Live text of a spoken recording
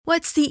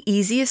What's the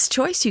easiest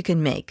choice you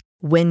can make?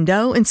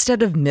 Window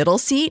instead of middle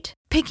seat?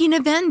 Picking a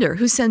vendor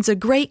who sends a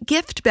great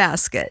gift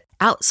basket?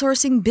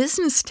 Outsourcing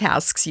business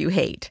tasks you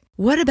hate?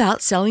 What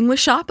about selling with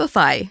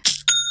Shopify?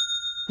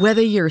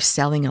 Whether you're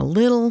selling a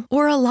little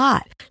or a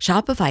lot,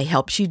 Shopify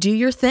helps you do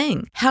your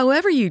thing,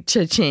 however you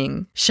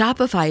cha-ching.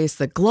 Shopify is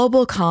the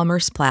global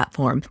commerce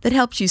platform that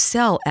helps you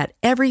sell at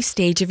every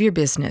stage of your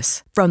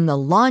business. From the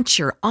launch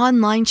your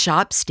online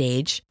shop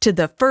stage to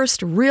the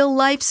first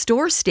real-life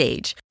store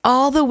stage,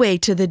 all the way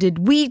to the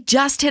did we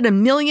just hit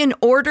 1 million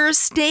orders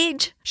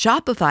stage.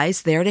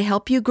 Shopify's there to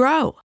help you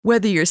grow.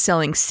 Whether you're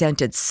selling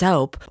scented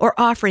soap or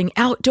offering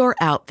outdoor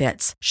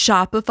outfits,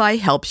 Shopify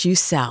helps you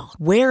sell.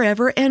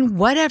 Wherever and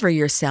whatever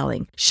you're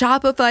selling,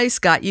 Shopify's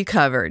got you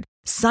covered.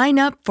 Sign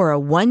up for a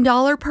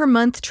 $1 per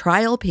month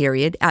trial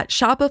period at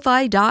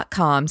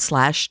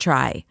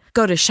shopify.com/try.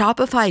 Go to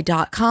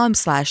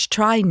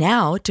shopify.com/try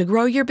now to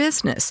grow your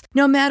business,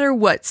 no matter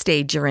what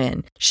stage you're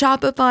in.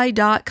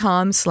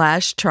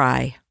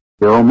 Shopify.com/try.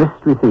 Your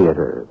Mystery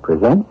Theater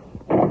presents...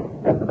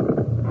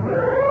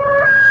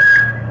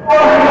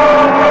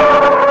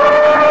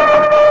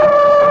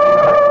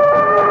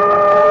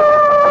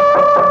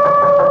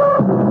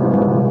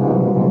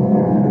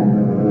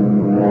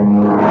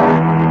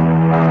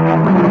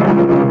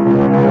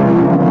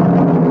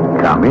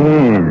 Come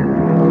in.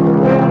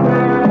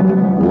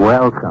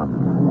 Welcome.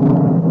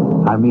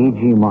 I'm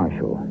E.G.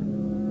 Marshall.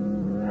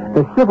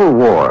 The Civil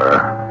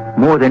War,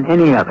 more than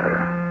any other,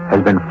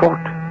 has been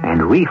fought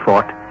and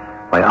refought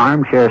by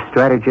armchair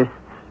strategists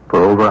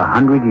for over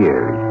 100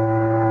 years.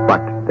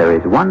 But there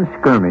is one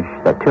skirmish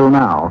that till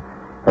now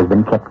has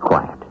been kept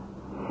quiet.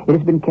 It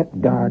has been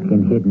kept dark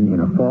and hidden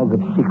in a fog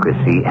of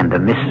secrecy and the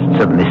mists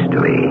of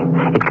mystery.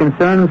 It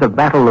concerns a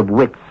battle of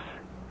wits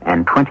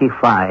and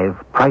 25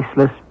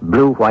 priceless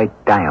blue-white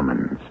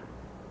diamonds.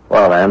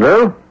 Well,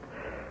 Andrew,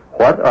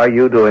 what are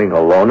you doing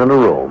alone in a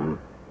room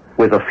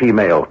with a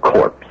female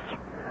corpse?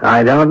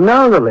 I don't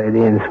know the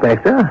lady,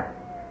 Inspector.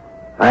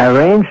 I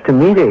arranged to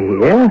meet her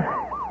here,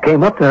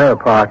 came up to her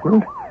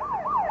apartment,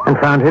 and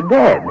found her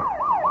dead.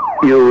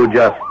 You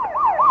just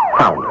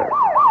found her.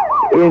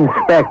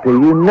 Inspector,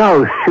 you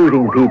know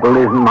shooting people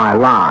isn't my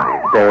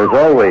line. There is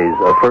always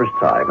a first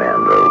time,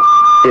 Andrew,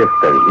 if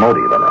there's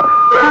motive enough.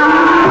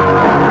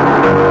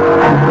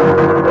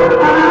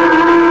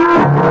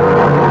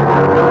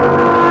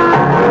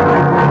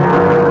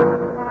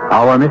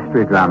 Our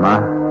mystery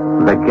drama,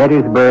 The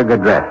Gettysburg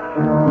Address,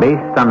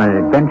 based on an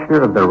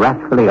adventure of the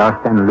rascally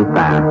Arsène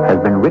Lupin, has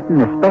been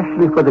written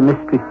especially for the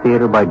Mystery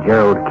Theater by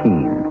Gerald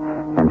Keane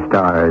and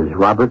stars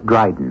Robert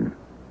Dryden.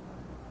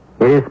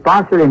 It is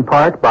sponsored in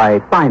part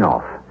by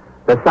Sign-Off,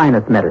 the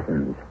sinus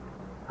medicines.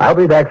 I'll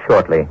be back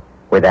shortly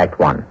with Act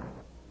One.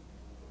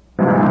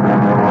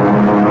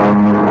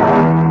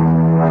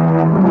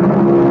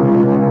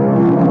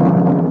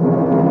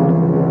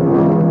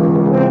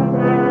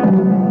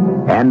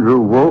 Andrew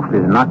Wolfe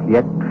is not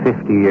yet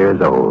 50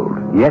 years old.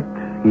 Yet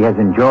he has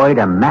enjoyed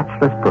a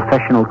matchless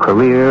professional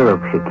career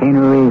of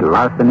chicanery,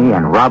 larceny,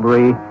 and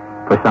robbery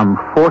for some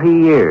 40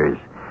 years.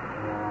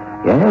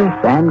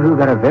 Yes, Andrew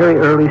got a very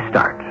early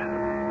start.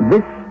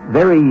 This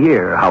very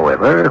year,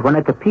 however, when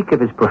at the peak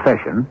of his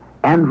profession,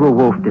 Andrew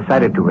Wolfe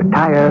decided to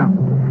retire,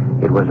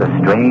 it was a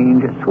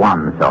strange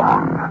swan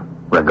song,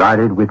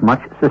 regarded with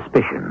much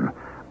suspicion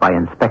by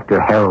Inspector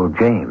Harold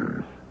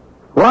James.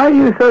 Why are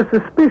you so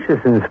suspicious,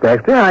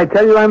 Inspector? I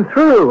tell you I'm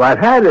through. I've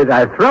had it.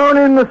 I've thrown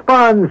in the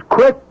sponge.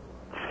 Quit.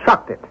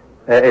 Sucked it.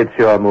 It's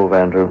your move,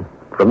 Andrew.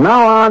 From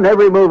now on,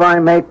 every move I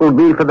make will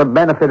be for the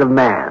benefit of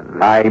man.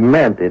 I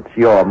meant it's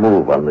your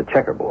move on the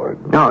checkerboard.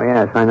 Oh,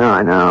 yes, I know.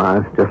 I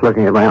was just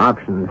looking at my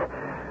options.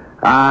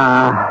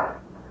 How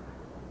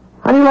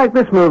do you like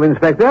this move,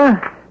 Inspector?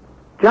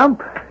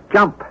 Jump,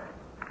 jump.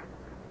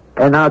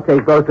 And I'll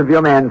take both of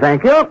your men,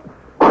 thank you.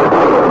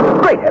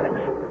 Great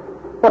heavens.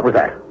 What was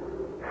that?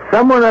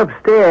 Someone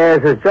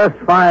upstairs has just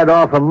fired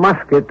off a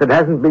musket that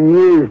hasn't been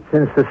used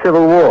since the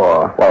Civil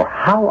War. Well,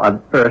 how on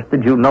earth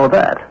did you know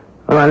that?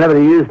 Well, I never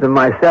used them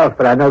myself,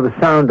 but I know the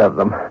sound of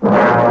them.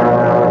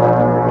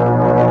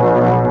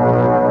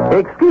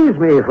 Excuse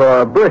me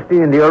for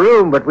bursting into your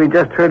room, but we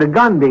just heard a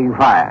gun being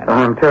fired.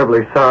 I'm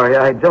terribly sorry.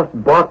 I just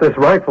bought this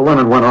rifle and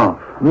it went off.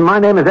 My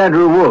name is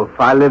Andrew Wolfe.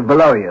 I live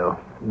below you.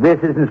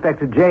 This is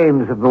Inspector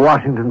James of the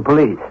Washington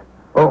Police.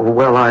 Oh,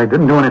 well, I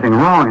didn't do anything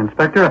wrong,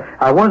 Inspector.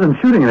 I wasn't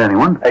shooting at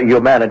anyone.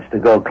 You managed to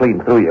go clean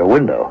through your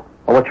window.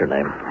 Well, what's your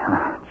name?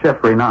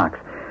 Jeffrey Knox.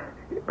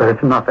 But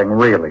it's nothing,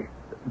 really.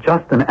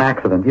 Just an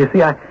accident. You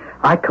see, I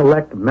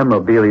collect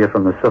memorabilia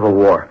from the Civil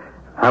War.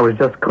 I was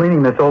just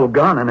cleaning this old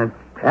gun and it...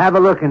 Have a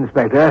look,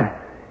 Inspector.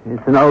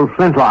 It's an old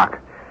flintlock.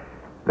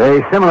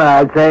 Very similar,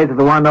 I'd say, to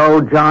the one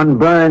old John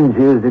Burns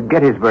used at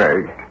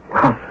Gettysburg.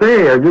 Well,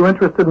 say, are you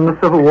interested in the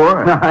Civil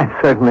War? I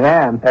certainly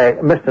am. Hey,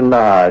 Mr.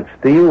 Knox,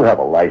 do you have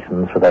a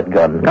license for that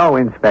gun? No,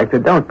 Inspector,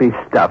 don't be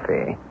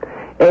stuffy.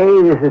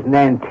 A, this is an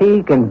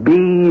antique, and B,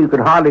 you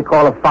could hardly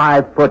call a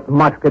 5-foot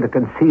musket a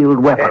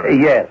concealed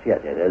weapon. Yes,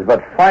 it is.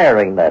 But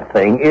firing that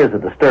thing is a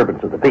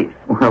disturbance of the peace.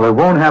 Well, it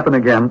won't happen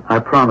again, I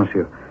promise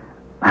you.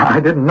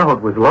 I didn't know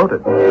it was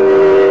loaded. Mr.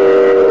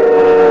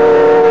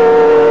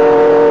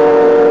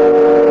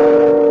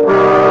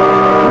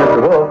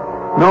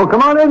 Wolf? No,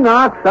 come on in,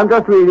 Knox. I'm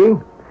just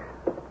reading.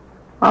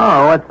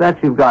 Oh, what's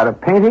that you've got? A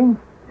painting?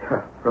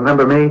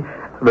 Remember me?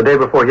 The day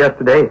before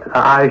yesterday,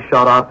 I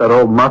shot off that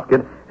old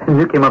musket, and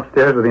you came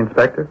upstairs with the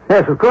inspector?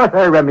 Yes, of course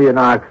I remember you,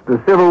 Knox.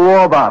 The Civil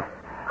War buff.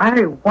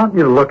 I want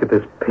you to look at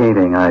this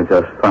painting I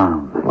just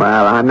found.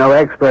 Well, I'm no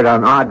expert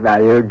on art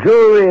value.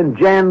 Jewelry and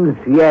gems,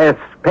 yes.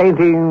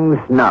 Paintings,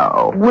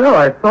 no. Well,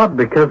 I thought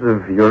because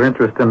of your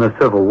interest in the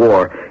Civil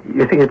War,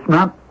 you see, it's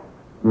not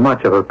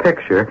much of a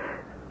picture.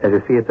 As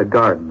you see, it's a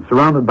garden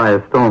surrounded by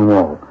a stone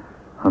wall.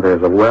 Now,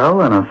 there's a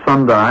well and a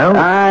sundial.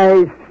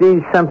 I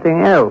see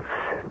something else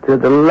to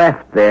the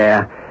left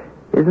there.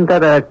 Isn't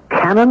that a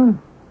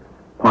cannon?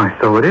 Why,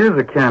 so it is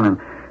a cannon.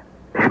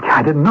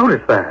 I didn't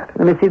notice that.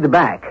 Let me see the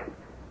back.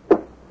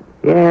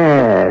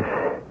 Yes.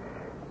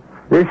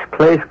 This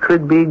place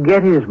could be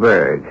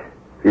Gettysburg.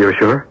 You're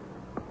sure?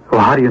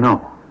 Well, how do you know?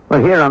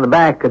 Well, here on the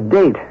back, a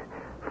date.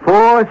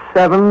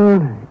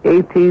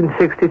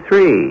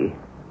 4/7/1863.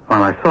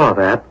 Well, I saw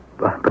that,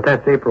 but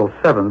that's April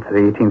 7th,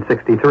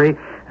 1863,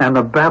 and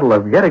the Battle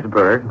of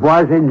Gettysburg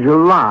Was in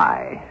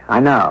July, I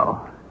know.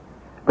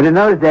 But in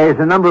those days,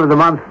 the number of the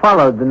month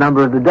followed the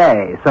number of the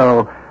day.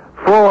 So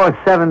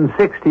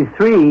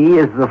 4/7/63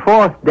 is the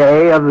fourth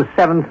day of the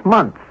seventh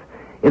month.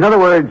 In other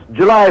words,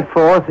 July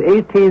 4th,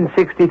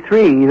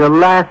 1863, the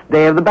last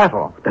day of the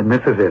battle. Then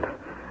this is it.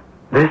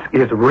 This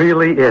is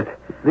really it.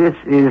 This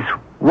is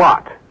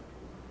what?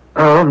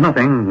 Oh,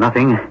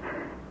 nothing.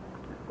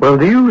 Well,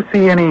 do you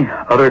see any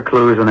other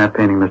clues in that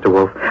painting, Mr.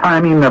 Wolf? I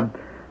mean,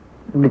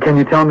 can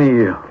you tell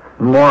me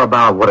more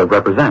about what it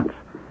represents?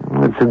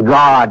 It's a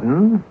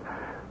garden.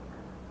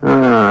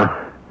 The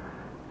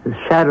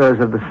shadows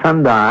of the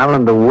sundial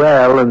and the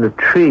well and the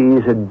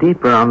trees are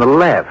deeper on the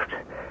left,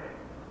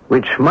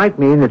 which might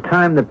mean the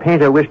time the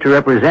painter wished to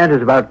represent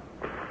is about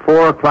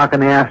 4 o'clock in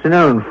the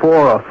afternoon,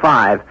 4 or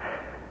 5.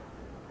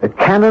 The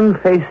cannon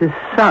faces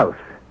south,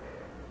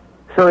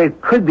 so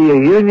it could be a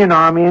Union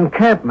Army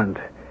encampment.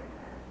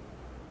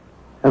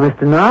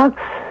 Mr. Knox,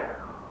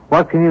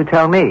 what can you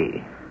tell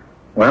me?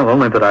 Well,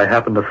 only that I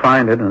happened to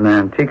find it in an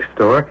antique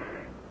store,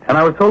 and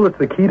I was told it's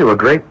the key to a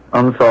great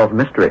unsolved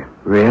mystery.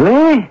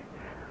 Really?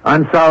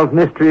 Unsolved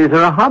mysteries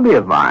are a hobby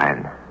of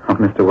mine. Oh,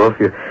 Mr. Wolf,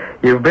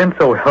 you've been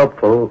so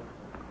helpful.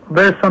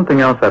 There's something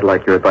else I'd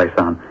like your advice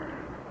on.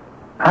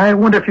 I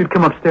wonder if you'd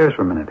come upstairs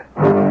for a minute.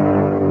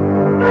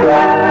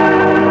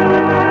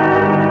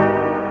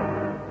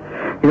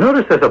 You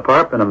notice this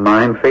apartment of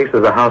mine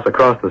faces a house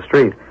across the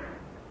street.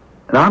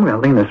 Now, I'm going to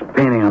lean this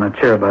painting on a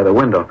chair by the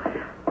window.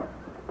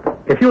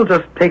 If you'll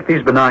just take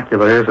these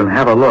binoculars and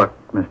have a look,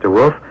 Mr.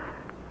 Wolf,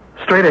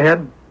 straight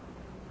ahead,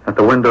 at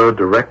the window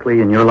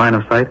directly in your line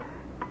of sight,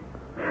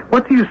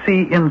 what do you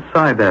see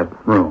inside that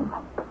room?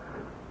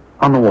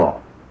 On the wall?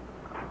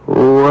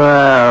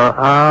 Well,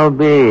 I'll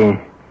be.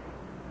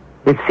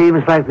 It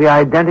seems like the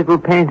identical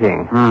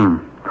painting.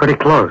 Pretty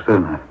close,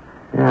 isn't it?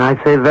 Yeah,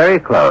 I'd say very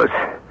close.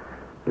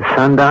 The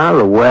sundial,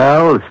 the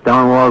well, the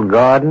stone-walled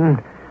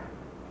garden.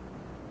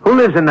 Who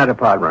lives in that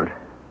apartment?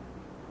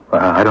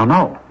 I don't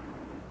know.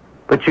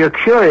 But you're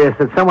curious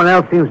that someone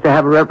else seems to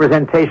have a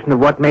representation of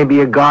what may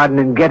be a garden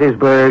in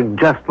Gettysburg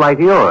just like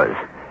yours.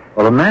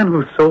 Well, the man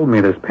who sold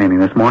me this painting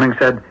this morning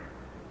said,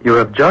 "You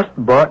have just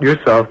bought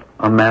yourself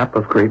a map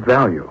of great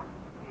value."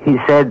 He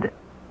said,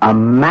 a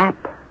map?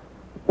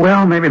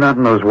 Well, maybe not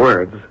in those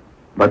words,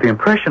 but the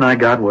impression I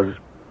got was,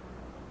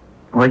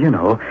 well, you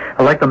know,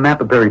 like the map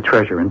of buried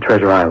treasure in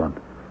Treasure Island.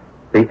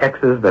 The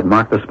X's that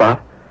mark the spot.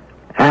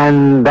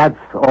 And that's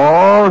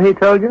all he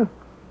told you?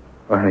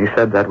 Well, he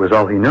said that was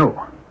all he knew.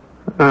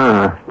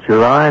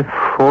 July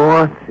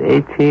 4th,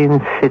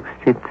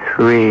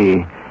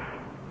 1863.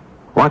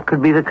 What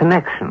could be the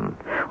connection?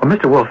 Well,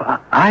 Mr. Wolf,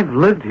 I've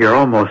lived here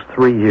almost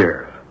 3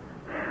 years.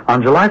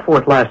 On July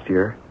 4th last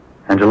year,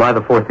 and July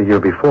the 4th the year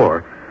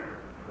before,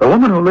 the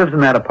woman who lives in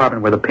that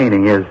apartment where the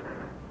painting is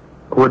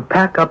would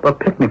pack up a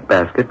picnic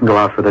basket and go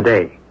out for the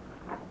day.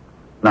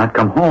 Not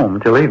come home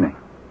till evening.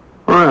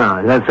 Well,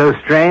 is that so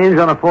strange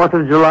on the 4th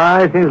of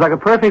July? Seems like a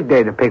perfect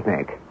day to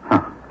picnic.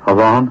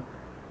 Alone?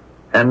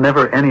 And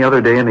never any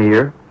other day in the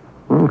year?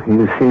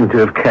 You seem to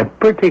have kept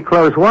pretty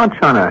close watch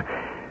on her.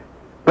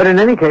 But in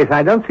any case,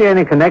 I don't see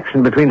any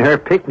connection between her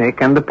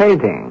picnic and the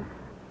painting.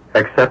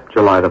 Except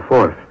July the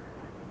 4th.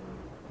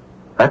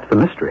 That's the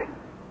mystery.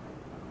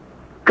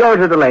 Go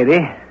to the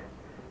lady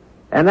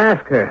and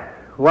ask her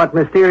what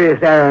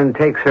mysterious errand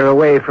takes her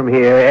away from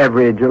here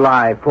every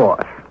July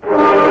 4th.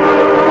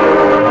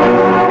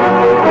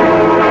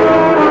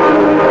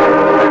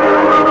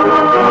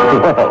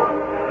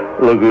 Well,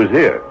 look who's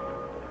here.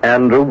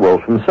 Andrew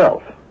Wolf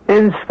himself.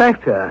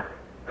 Inspector.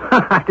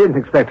 I didn't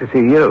expect to see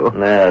you.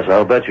 Yes,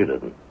 I'll bet you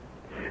didn't.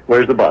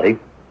 Where's the body?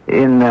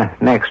 In the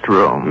next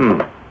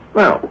room.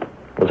 Well,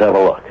 let's have a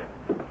look.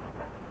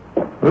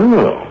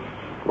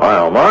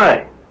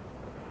 My.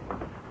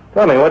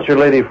 Tell me, what's your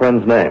lady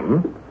friend's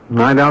name?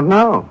 I don't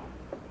know.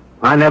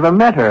 I never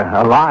met her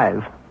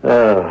alive.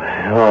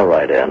 All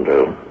right,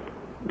 Andrew.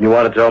 You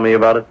want to tell me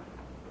about it?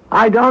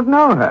 I don't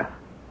know her.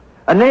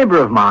 A neighbor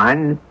of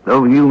mine,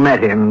 oh, you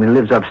met him, he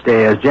lives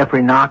upstairs,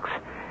 Jeffrey Knox.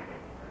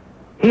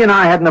 He and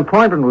I had an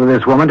appointment with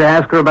this woman to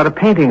ask her about a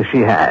painting she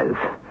has.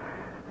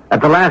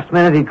 At the last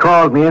minute, he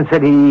called me and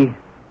said he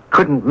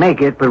couldn't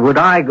make it, but would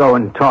I go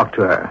and talk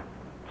to her?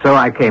 So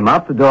I came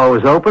up, the door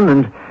was open,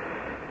 and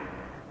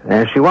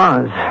there she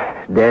was,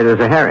 dead as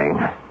a herring.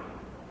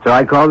 So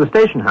I called the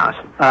station house.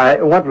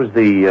 What was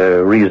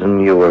the reason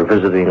you were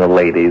visiting a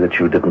lady that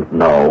you didn't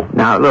know?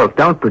 Now, look,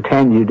 don't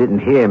pretend you didn't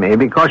hear me,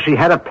 because she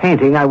had a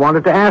painting I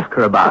wanted to ask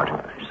her about.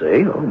 I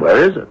see. Well,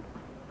 where is it?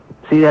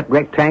 See that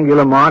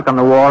rectangular mark on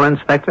the wall,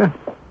 Inspector?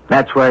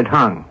 That's where it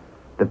hung.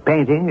 The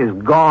painting is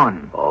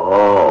gone.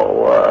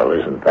 Oh, well,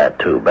 isn't that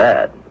too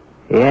bad?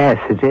 Yes,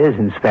 it is,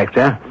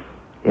 Inspector.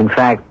 In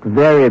fact,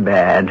 very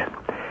bad.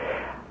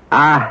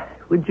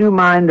 Would you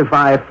mind if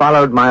I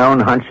followed my own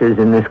hunches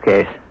in this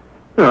case?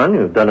 Well,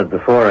 you've done it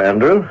before,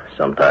 Andrew.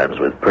 Sometimes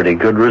with pretty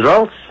good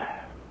results.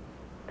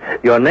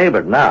 Your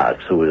neighbor,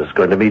 Knox, who was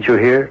going to meet you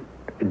here,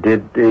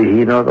 did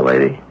he know the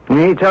lady?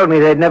 He told me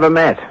they'd never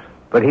met,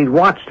 but he'd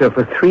watched her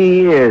for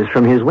 3 years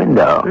from his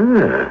window.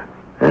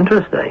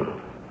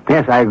 Interesting.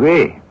 Yes, I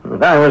agree.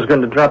 I was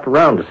going to drop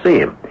around to see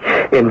him.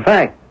 In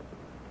fact,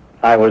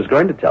 I was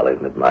going to tell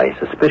him that my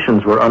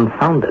suspicions were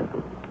unfounded.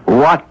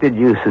 What did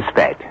you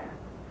suspect?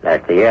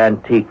 That the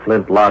antique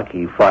flintlock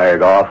he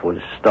fired off was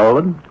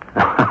stolen?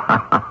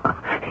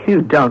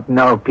 You don't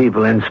know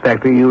people,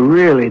 Inspector. You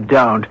really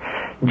don't.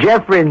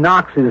 Jeffrey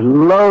Knox is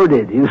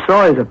loaded. You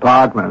saw his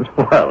apartment.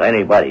 Well,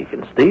 anybody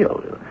can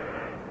steal.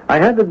 I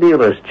had the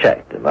dealers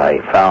checked, and I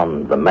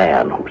found the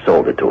man who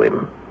sold it to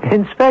him.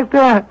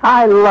 Inspector,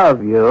 I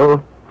love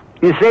you.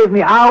 You saved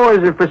me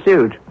hours of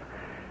pursuit.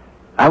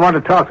 I want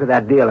to talk to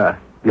that dealer.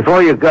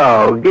 Before you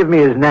go, give me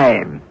his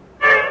name.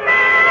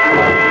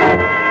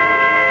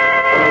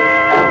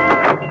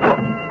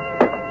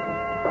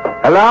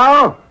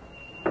 Hello?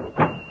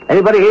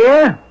 Anybody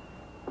here?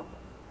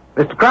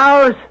 Mr.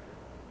 Krause?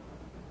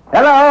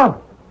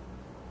 Hello?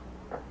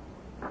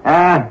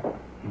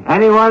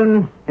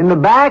 Anyone in the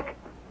back?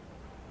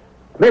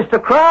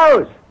 Mr.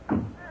 Krause?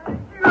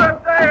 You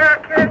up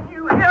there, can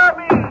you hear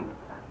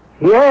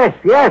me?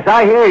 Yes,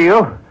 I hear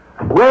you.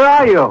 Where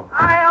are you?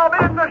 I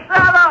am in the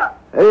cellar.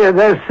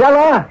 The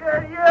cellar?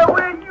 Yeah,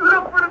 where you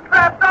look for the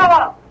trap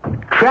door.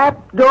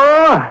 Trap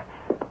door?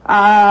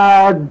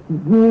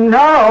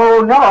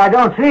 No, I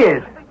don't see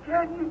it.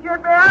 Can you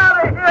get me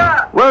out of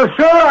here? Well,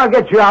 sure, I'll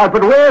get you out,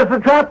 but where's the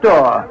trap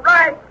door?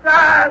 Right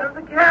side of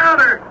the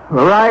counter.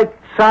 Right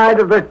side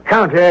of the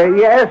counter,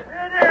 yes.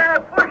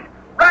 And push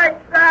right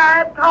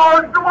side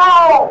towards the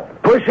wall.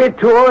 Push it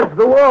towards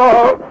the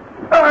wall.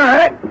 All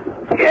right.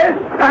 Yes,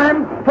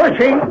 I'm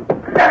pushing.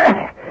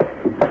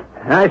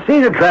 I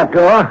see the trap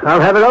door. I'll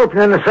have it open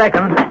in a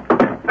second.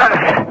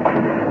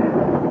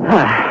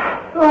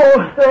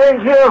 Oh,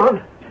 thank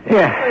you.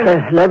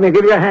 Here, let me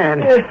give you a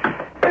hand.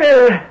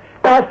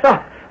 I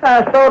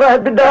thought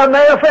I'd be down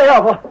there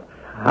forever.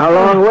 How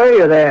long were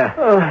you there?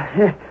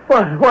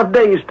 What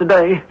day is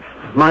today?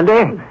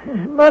 Monday?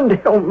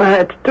 Monday. Oh, my,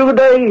 it's 2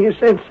 days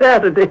since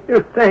Saturday.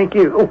 Thank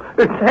you.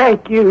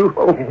 Thank you.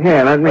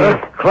 Here, let me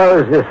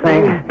close this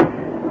thing.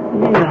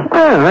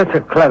 Oh, that's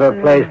a clever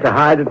place to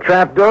hide a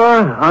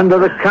trapdoor, under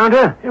the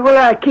counter. Well,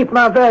 I keep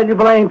my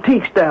valuable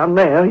antiques down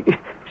there. You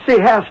see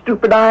how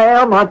stupid I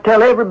am? I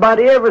tell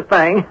everybody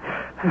everything.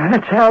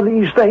 That's how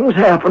these things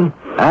happen.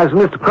 As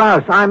Mr.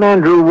 Krause, I'm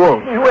Andrew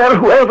Wolf. Well,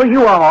 whoever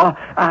you are,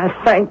 I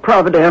thank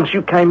Providence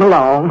you came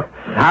along.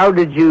 How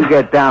did you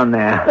get down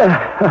there?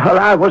 Well,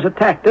 I was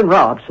attacked and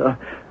robbed, sir.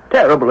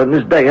 Terrible in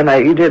this day and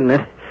age, isn't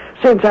it?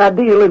 Since I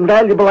deal in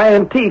valuable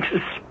antiques,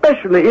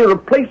 especially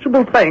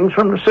irreplaceable things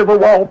from the Civil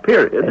War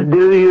period.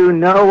 Do you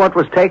know what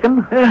was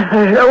taken?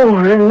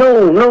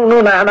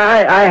 No,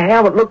 I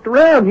haven't looked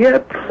around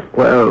yet.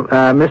 Well,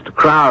 Mr.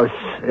 Krause,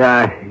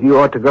 you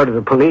ought to go to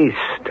the police.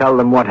 Tell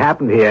them what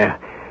happened here.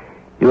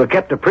 You were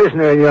kept a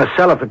prisoner in your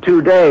cellar for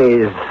 2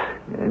 days.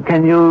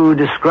 Can you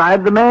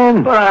describe the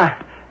man? Well,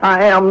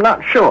 I am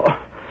not sure.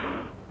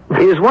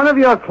 Is one of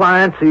your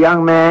clients a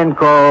young man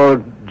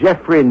called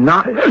Jeffrey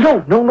Knox?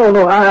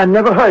 No, I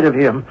never heard of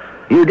him.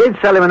 You did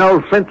sell him an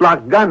old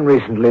flintlock gun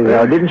recently,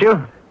 though, didn't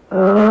you?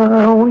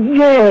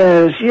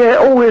 Yes.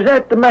 Oh, is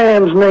that the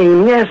man's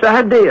name? Yes,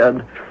 I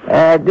did.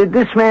 Did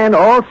this man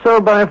also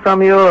buy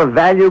from you a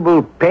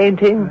valuable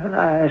painting?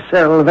 I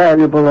sell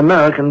valuable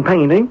American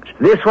paintings.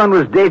 This one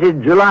was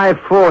dated July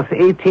 4th,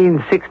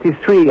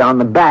 1863, on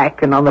the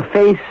back, and on the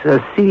face, a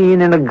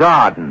scene in a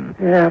garden.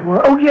 Yeah,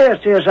 well, yes,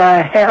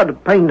 I had a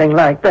painting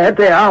like that.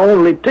 There are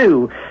only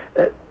 2.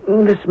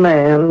 This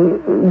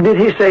man, did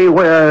he say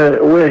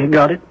where he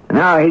got it?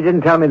 No, he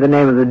didn't tell me the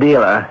name of the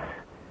dealer.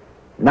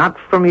 Not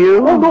from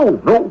you? Oh,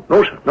 no,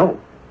 sir, no.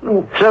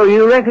 So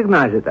you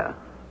recognize it, though?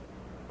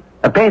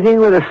 A painting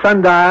with a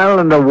sundial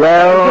and a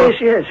well?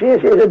 Yes.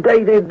 It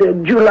dated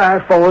July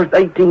 4th,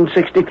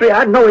 1863.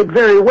 I know it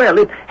very well.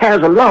 It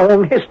has a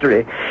long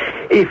history.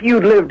 If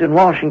you'd lived in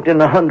Washington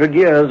 100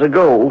 years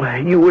ago,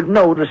 you would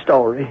know the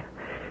story.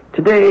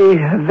 Today,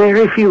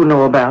 very few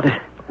know about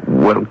it.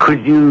 Well,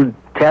 could you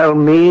tell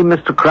me,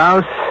 Mr.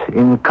 Krause,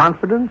 in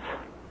confidence?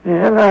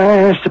 And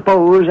I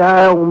suppose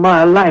I owe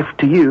my life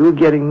to you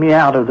getting me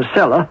out of the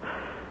cellar.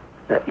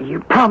 You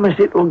promise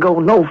it will go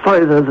no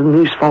further than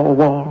these four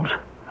walls?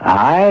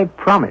 I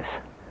promise.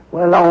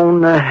 Well,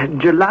 on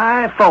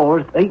July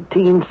 4th,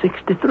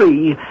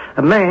 1863,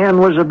 a man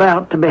was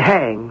about to be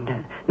hanged.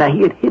 Now,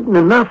 he had hidden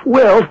enough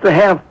wealth to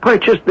have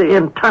purchased the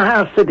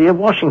entire city of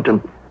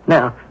Washington.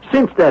 Now,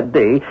 since that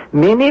day,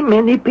 many,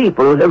 many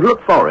people have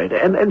looked for it,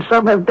 and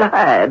some have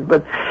died,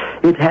 but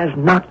it has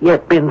not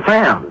yet been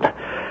found.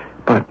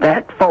 But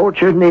that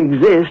fortune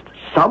exists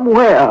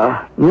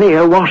somewhere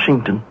near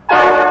Washington.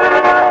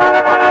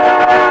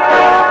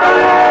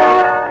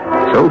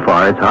 So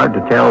far, it's hard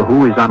to tell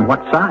who is on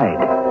what side,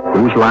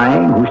 who's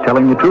lying, who's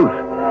telling the truth.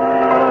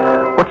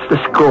 What's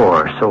the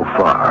score so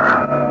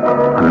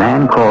far? A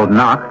man called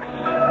Knox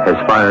has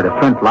fired a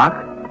flintlock.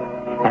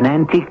 An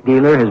antique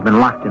dealer has been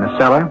locked in a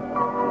cellar.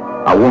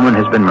 A woman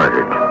has been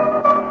murdered.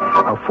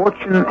 A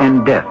fortune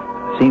and death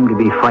seem to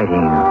be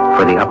fighting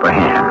for the upper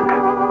hand.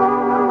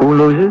 Who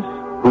loses?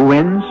 Who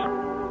wins?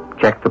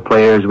 Check the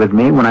players with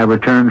me when I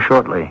return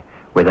shortly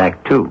with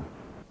Act 2.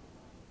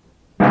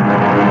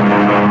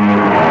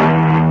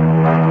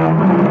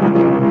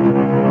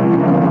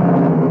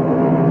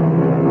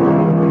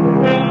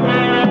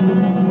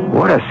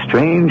 What a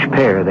strange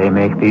pair they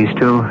make, these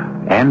two.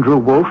 Andrew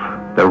Wolfe,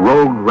 the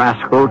rogue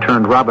rascal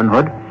turned Robin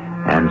Hood,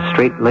 and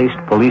straight-laced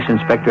Police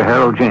Inspector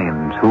Harold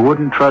James, who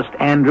wouldn't trust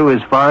Andrew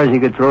as far as he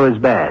could throw his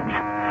badge.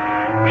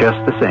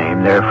 Just the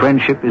same, their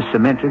friendship is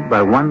cemented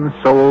by one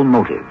sole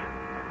motive: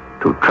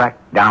 to track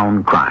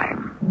down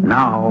crime.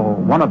 Now,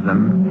 one of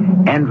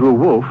them, Andrew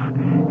Wolfe,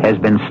 has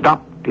been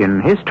stopped in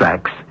his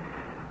tracks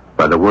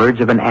by the words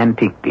of an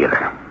antique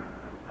dealer.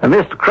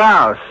 Mr.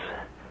 Krause,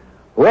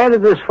 where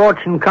did this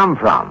fortune come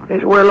from?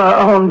 Well,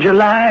 on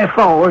July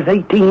 4th,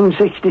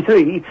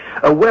 1863,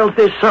 a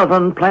wealthy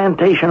southern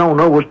plantation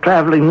owner was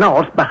traveling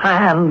north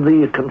behind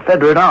the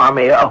Confederate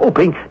Army,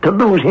 hoping to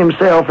lose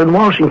himself in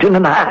Washington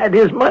and hide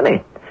his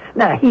money.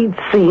 Now, he'd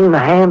seen the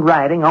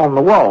handwriting on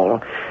the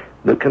wall.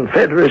 The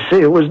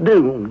Confederacy was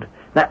doomed.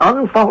 Now,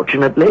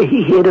 unfortunately,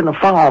 he hid in a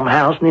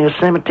farmhouse near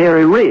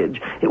Cemetery Ridge.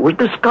 It was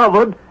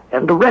discovered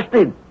and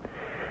arrested.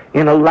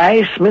 In a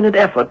last-minute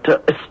effort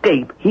to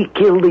escape, he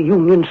killed a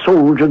Union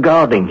soldier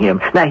guarding him.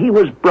 Now, he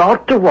was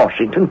brought to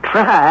Washington,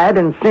 tried,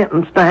 and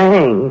sentenced to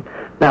hang.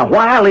 Now,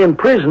 while in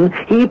prison,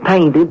 he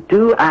painted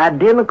 2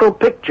 identical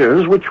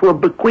pictures which were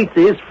bequeathed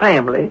to his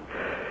family,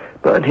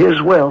 but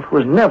his wealth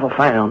was never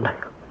found.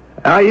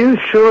 Are you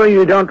sure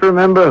you don't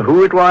remember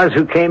who it was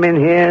who came in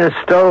here,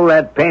 stole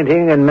that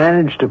painting, and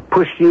managed to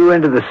push you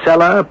into the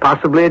cellar,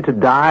 possibly to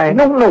die?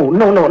 No.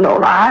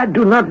 I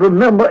do not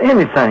remember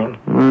anything.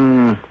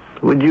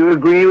 Would you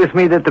agree with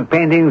me that the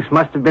paintings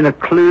must have been a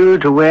clue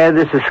to where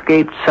this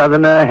escaped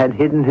Southerner had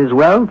hidden his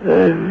wealth?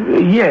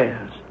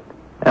 Yes.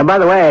 By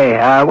the way,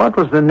 what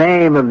was the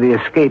name of the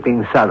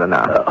escaping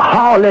Southerner?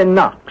 Harley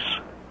Knox.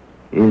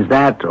 Is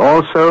that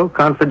also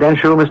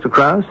confidential, Mr.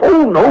 Krause?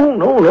 Oh,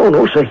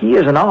 no, sir. He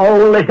is in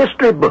all the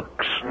history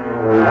books.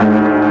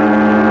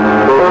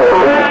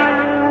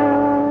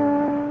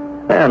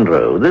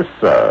 Andrew, this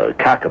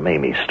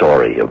cockamamie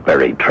story of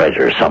buried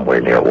treasure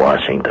somewhere near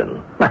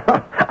Washington.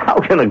 How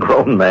can a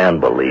grown man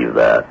believe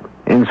that?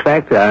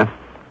 Inspector,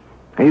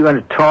 are you going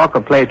to talk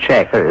or play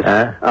checkers?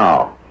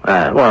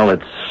 Well,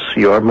 it's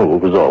your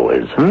move as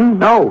always.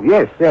 Oh,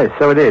 yes,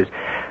 so it is.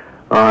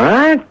 All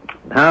right,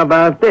 how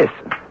about this?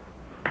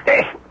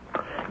 Hey,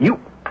 you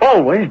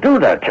always do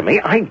that to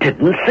me. I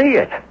didn't see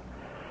it.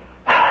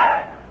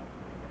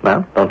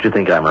 Well, don't you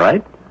think I'm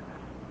right?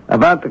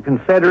 About the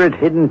Confederate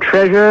hidden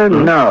treasure?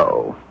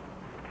 No.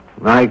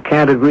 I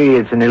can't agree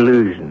it's an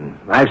illusion.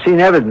 I've seen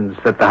evidence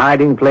that the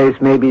hiding place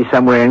may be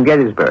somewhere in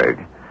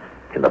Gettysburg.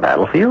 In the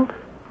battlefield?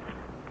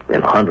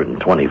 In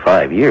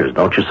 125 years,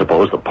 don't you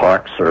suppose the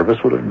Park Service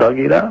would have dug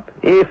it up?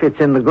 If it's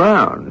in the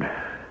ground.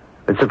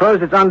 But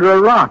suppose it's under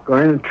a rock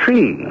or in a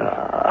tree.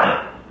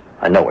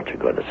 I know what you're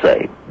going to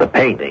say. The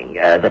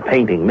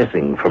painting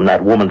missing from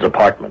that woman's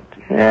apartment.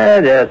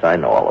 Yes, I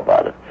know all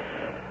about it.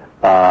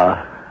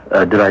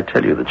 Did I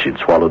tell you that she'd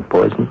swallowed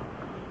poison?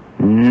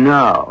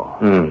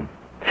 No.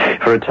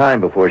 For a time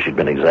before she'd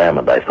been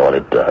examined, I thought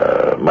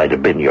it might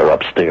have been your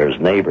upstairs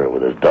neighbor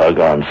with his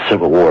doggone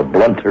Civil War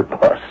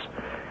blunderbuss.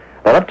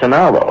 But up to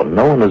now, though,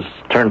 no one has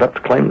turned up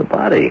to claim the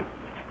body.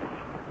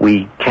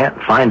 We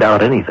can't find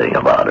out anything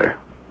about her.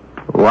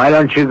 Why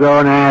don't you go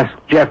and ask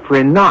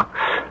Jeffrey Knox?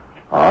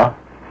 Huh?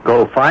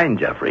 Go find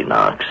Jeffrey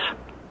Knox.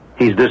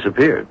 He's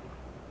disappeared.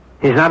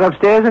 He's not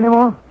upstairs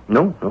anymore?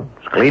 No.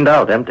 It's cleaned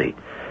out, empty.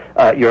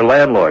 Your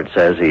landlord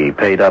says he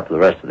paid up the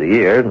rest of the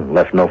year and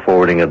left no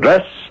forwarding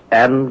address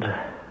and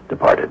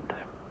departed.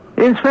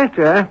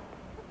 Inspector,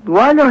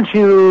 why don't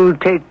you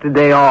take the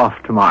day off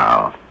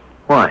tomorrow?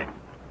 Why?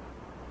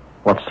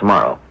 What's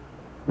tomorrow?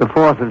 The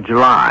 4th of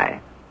July.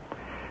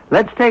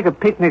 Let's take a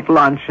picnic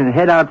lunch and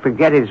head out for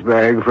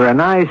Gettysburg for a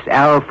nice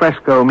al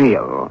fresco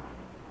meal.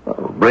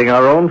 Bring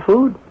our own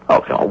food? Oh,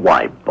 come on,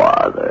 why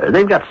bother?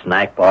 They've got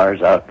snack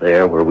bars out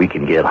there where we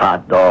can get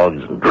hot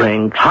dogs and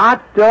drinks.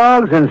 Hot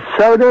dogs and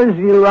sodas,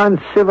 you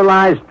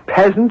uncivilized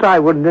peasant. I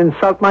wouldn't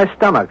insult my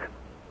stomach.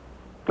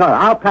 No,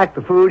 I'll pack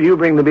the food, you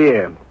bring the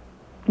beer.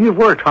 You've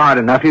worked hard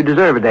enough, you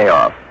deserve a day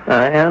off.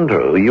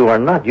 Andrew, you are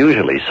not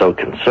usually so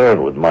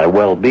concerned with my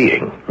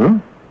well-being.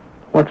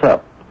 What's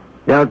up?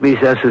 Don't be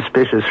so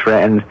suspicious,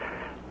 friend.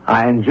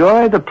 I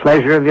enjoy the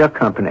pleasure of your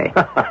company.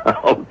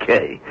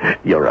 Okay,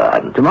 you're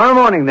on. Tomorrow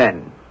morning,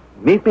 then.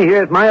 Meet me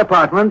here at my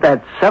apartment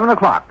at 7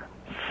 o'clock.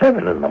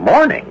 7 in the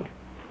morning?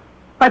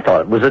 I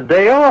thought it was a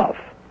day off.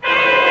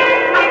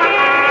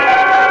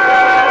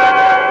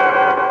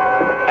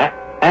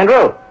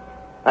 Andrew?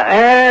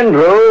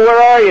 Andrew,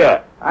 where are you?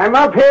 I'm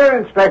up here,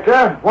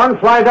 Inspector. One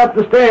flight up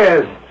the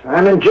stairs.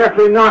 I'm in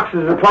Jeffrey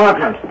Knox's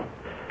apartment.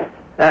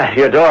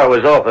 Your door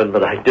was open,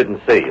 but I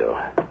didn't see you.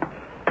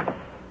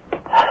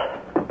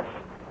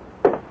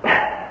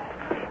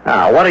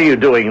 Now, what are you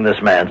doing in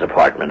this man's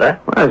apartment, eh?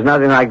 Well, there's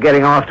nothing like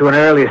getting off to an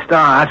early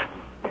start.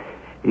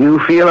 You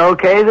feel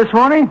okay this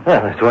morning?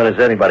 Well, as well as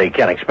anybody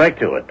can expect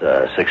to at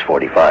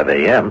 6:45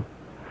 a.m.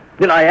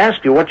 Then I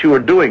asked you what you were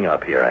doing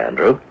up here,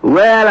 Andrew.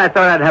 Well, I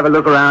thought I'd have a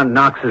look around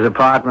Knox's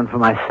apartment for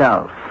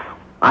myself.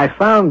 I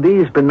found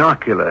these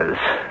binoculars.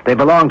 They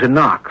belong to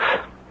Knox.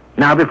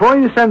 Now, before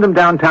you send them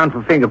downtown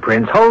for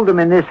fingerprints, hold them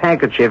in this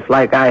handkerchief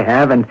like I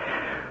have and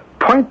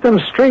point them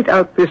straight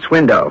out this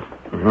window.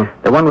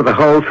 Mm-hmm. The one with the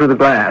hole through the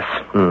glass.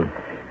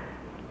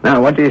 Now,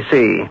 what do you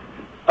see?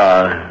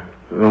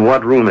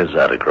 What room is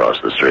that across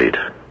the street?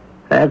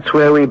 That's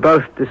where we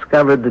both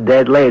discovered the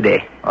dead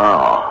lady. Oh,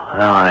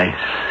 I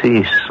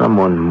see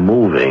someone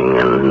moving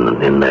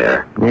in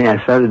there.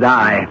 Yeah, so did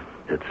I.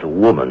 It's a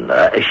woman.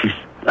 She's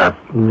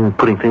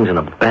putting things in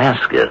a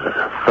basket,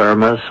 a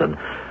thermos, and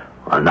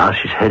now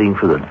she's heading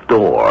for the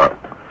door.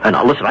 And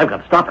now, listen, I've got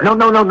to stop her.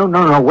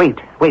 No, wait.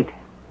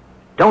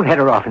 Don't head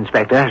her off,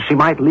 Inspector. She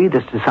might lead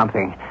us to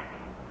something.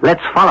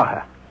 Let's follow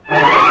her.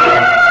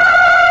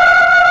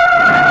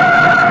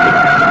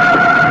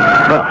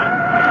 Well,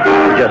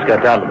 we just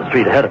got down to the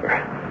street ahead of her.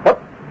 Oh,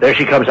 there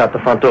she comes out the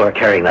front door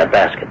carrying that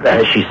basket.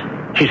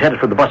 She's headed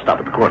for the bus stop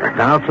at the corner.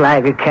 I'll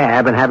flag a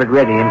cab and have it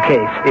ready in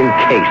case. In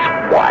case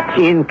what?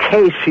 In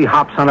case she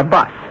hops on a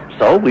bus.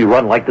 So we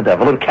run like the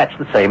devil and catch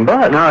the same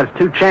bus. No, it's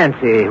too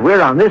chancy.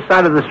 We're on this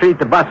side of the street,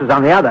 the bus is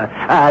on the other.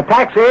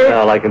 Taxi?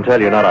 Well, I can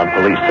tell you're not on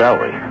police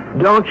salary.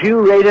 Don't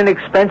you rate an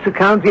expense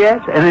account yet?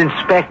 An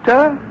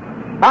inspector?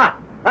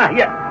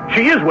 Yeah.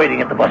 She is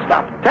waiting at the bus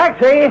stop.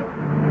 Taxi!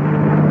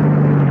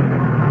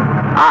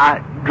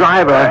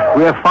 Driver,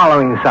 we're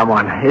following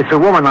someone. It's a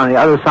woman on the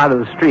other side of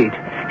the street.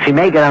 She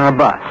may get on a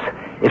bus.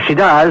 If she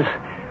does,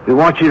 we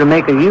want you to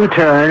make a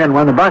U-turn, and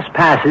when the bus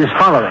passes,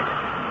 follow it.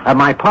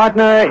 My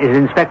partner is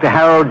Inspector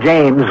Harold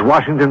James,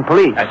 Washington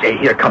Police.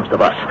 Here comes the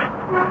bus.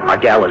 Our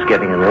gal is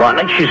getting in the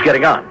line. She's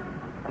getting on.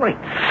 Great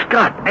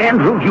Scott,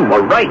 Andrew, you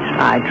were right.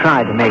 I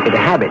tried to make it a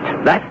habit.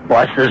 That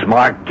bus is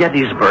marked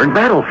Gettysburg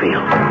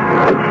Battlefield.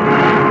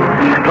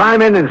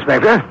 Climb in,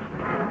 Inspector.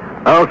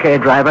 Okay,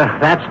 driver,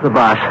 that's the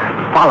bus.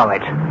 Follow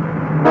it.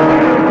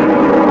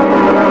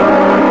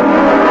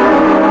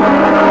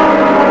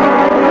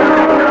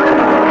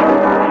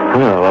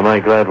 Well, am I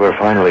glad we're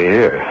finally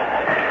here.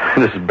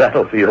 This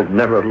battlefield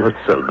never looked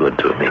so good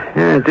to me.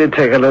 Yeah, it did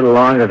take a little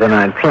longer than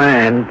I'd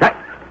planned.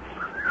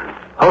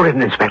 Hold it,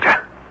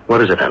 Inspector.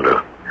 What is it,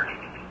 Andrew?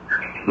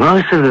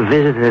 Most of the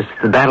visitors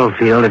to the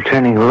battlefield are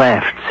turning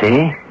left,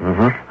 see?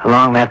 Mm-hmm.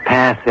 Along that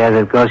path there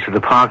that goes to the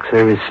Park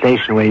Service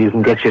station where you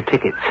can get your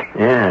tickets.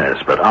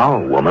 Yes, but our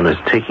woman is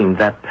taking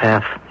that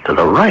path to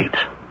the right.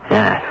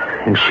 Yeah,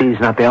 and she's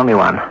not the only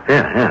one.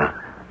 Yeah.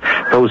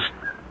 Those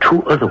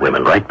two other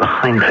women right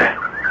behind her.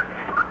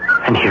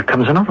 And here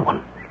comes another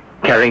one,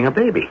 carrying a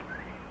baby.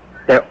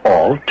 They're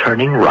all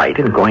turning right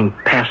and going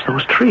past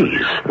those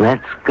trees.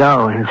 Let's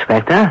go,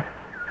 Inspector.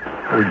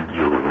 Would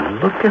you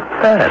look at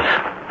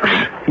that?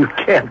 You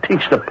can't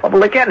teach the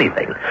public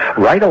anything.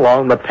 Right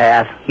along the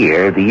path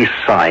here, these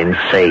signs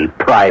say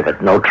private,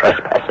 no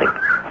trespassing.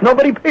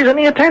 Nobody pays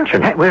any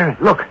attention. Hey,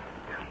 look,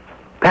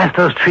 past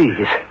those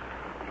trees.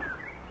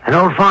 An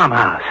old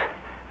farmhouse.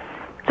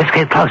 Let's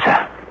get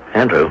closer.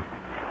 Andrew,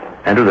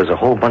 there's a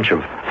whole bunch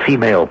of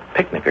female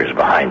picnickers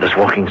behind us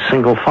walking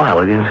single file.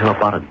 I think there's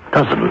about a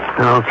dozen.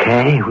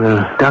 Okay,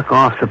 we'll duck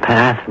off the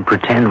path and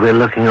pretend we're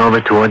looking over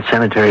toward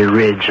Cemetery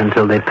Ridge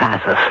until they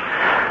pass us.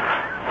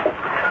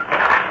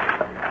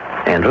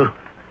 Andrew,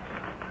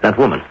 that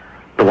woman,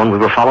 the one we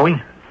were following,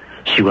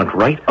 she went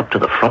right up to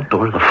the front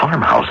door of the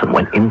farmhouse and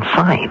went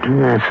inside.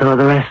 Yeah, so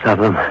the rest of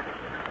them.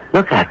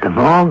 Look at them,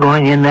 all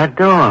going in that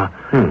door.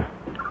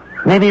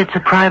 Maybe it's a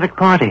private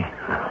party.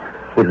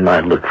 Wouldn't I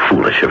look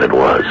foolish if it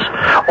was?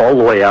 All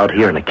the way out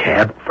here in a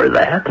cab for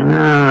that?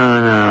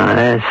 No,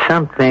 there's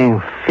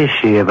something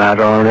fishy about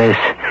all this.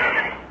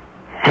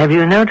 Have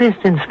you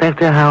noticed,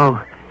 Inspector,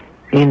 how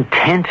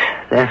intent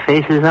their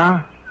faces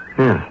are?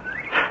 Yeah,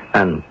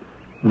 and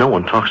no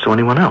one talks to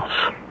anyone else.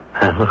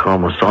 And look,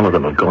 almost all of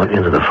them have gone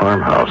into the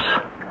farmhouse.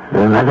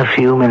 Another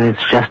few minutes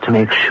just to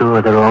make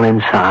sure they're all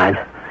inside.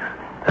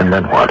 And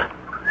then what?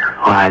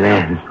 Why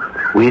then,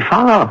 we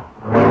follow.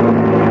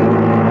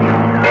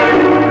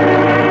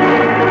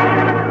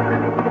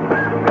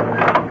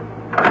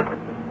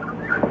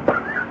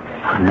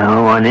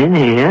 No one in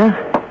here.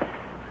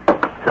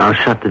 So I'll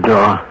shut the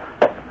door.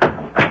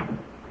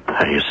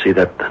 You see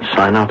that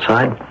sign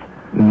outside?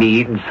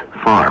 Meade's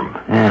Farm.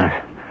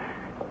 Yes.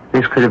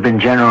 This could have been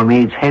General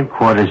Meade's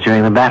headquarters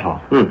during the battle.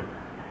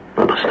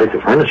 Not a stick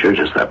of furniture,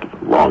 just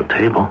that long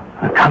table.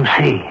 Come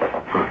see.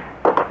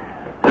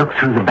 Look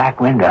through the back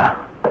window.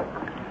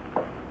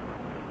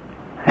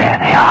 There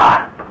they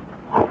are.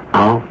 Oh,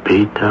 I'll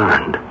be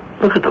darned.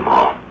 Look at them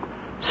all.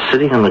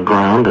 Sitting on the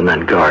ground in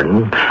that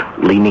garden,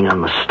 leaning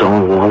on the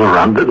stone wall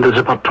around it. There's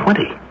about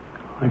 20.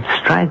 What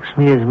strikes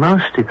me as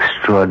most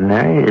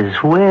extraordinary is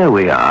where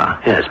we are.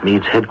 Yes,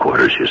 Meade's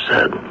headquarters, you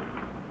said.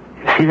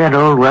 See that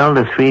old well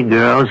the 3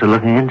 girls are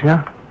looking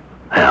into?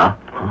 Yeah?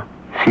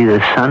 See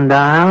the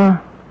sundial?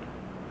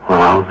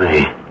 Well,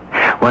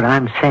 What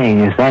I'm saying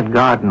is that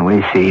garden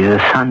we see, the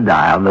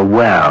sundial, the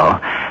well,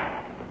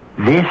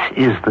 this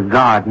is the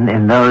garden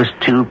in those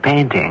 2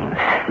 paintings.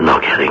 No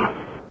kidding.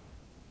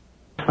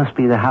 This must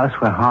be the house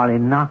where Harley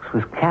Knox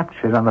was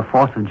captured on the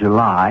 4th of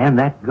July, and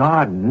that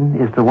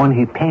garden is the one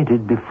he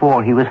painted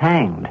before he was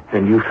hanged.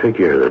 And you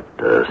figure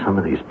that some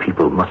of these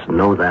people must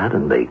know that,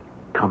 and they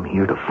come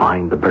here to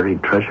find the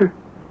buried treasure?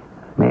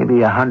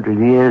 Maybe 100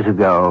 years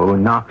ago,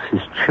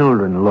 Knox's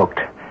children looked.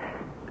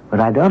 But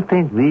I don't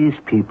think these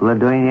people are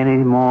doing any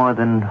more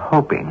than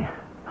hoping.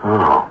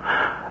 Oh,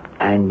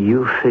 and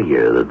you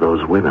figure that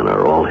those women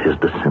are all his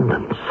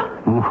descendants.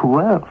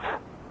 Who else?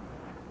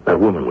 That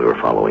woman we were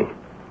following.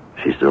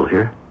 She's still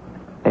here?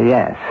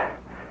 Yes.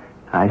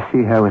 I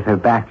see her with her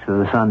back to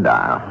the sundial.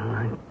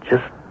 I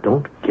just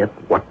don't get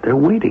what they're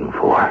waiting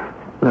for.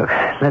 Look,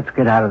 let's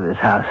get out of this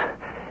house.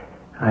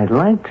 I'd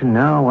like to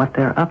know what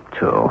they're up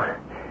to.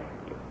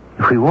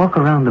 If we walk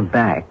around the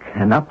back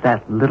and up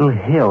that little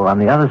hill on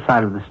the other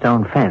side of the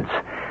stone fence,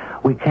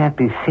 we can't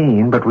be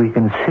seen, but we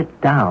can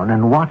sit down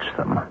and watch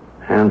them.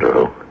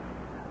 Andrew,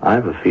 I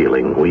have a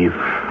feeling we've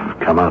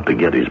come out to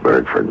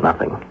Gettysburg for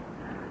nothing.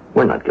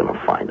 We're not going to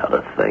find out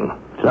a thing.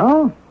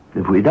 So,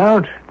 if we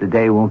don't, the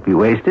day won't be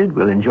wasted.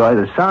 We'll enjoy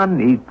the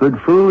sun, eat good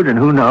food, and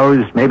who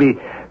knows, maybe...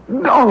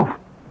 No!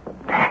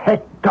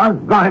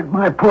 Doggone it,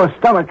 my poor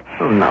stomach.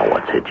 Now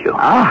what's hit you?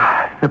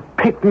 The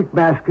picnic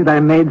basket I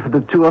made for the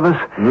 2 of us.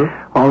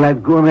 All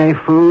that gourmet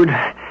food.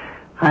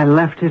 I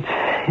left it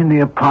in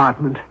the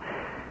apartment.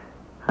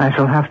 I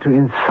shall have to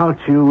insult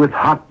you with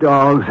hot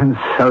dogs and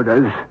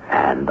sodas.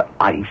 And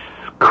ice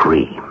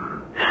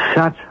cream.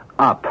 Shut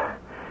up.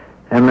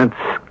 And let's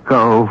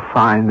go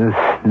find the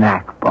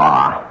snack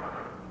bar.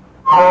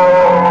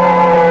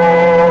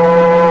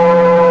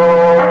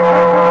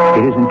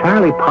 It is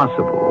entirely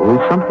possible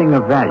something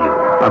of value,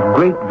 of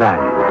great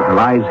value,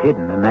 lies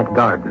hidden in that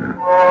garden.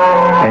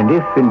 And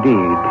if,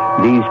 indeed,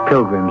 these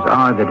pilgrims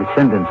are the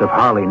descendants of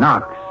Harley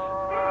Knox,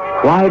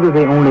 why do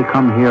they only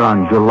come here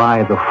on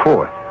July the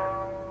 4th?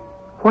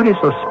 What is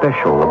so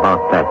special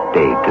about that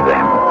day to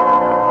them?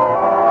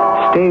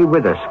 Stay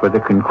with us for the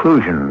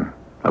conclusion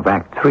of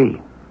Act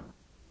 3.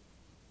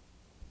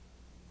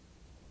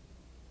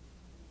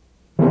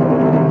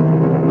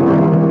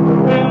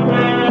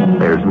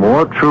 There's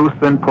more truth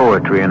than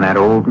poetry in that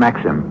old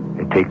maxim.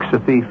 It takes a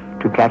thief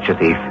to catch a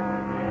thief.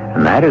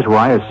 And that is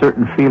why a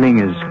certain feeling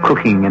is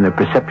cooking in the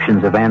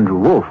perceptions of Andrew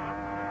Wolfe.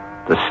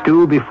 The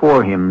stew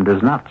before him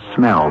does not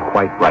smell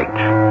quite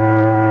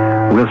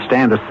right. We'll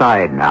stand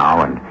aside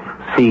now and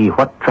see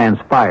what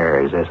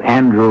transpires as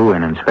Andrew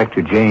and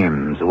Inspector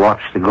James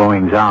watch the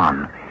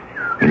goings-on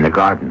in the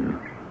garden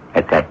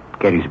at that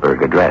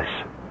Gettysburg address.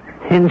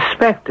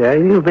 Inspector,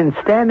 you've been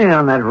standing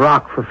on that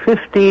rock for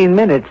 15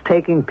 minutes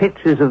taking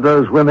pictures of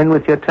those women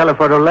with your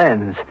telephoto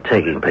lens.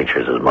 Taking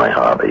pictures is my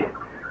hobby.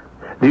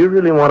 Do you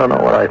really want to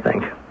know what I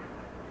think?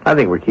 I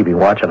think we're keeping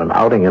watch on an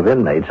outing of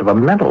inmates of a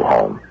mental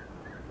home.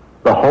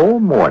 The whole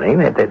morning,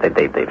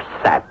 they've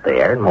sat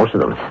there, and most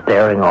of them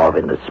staring off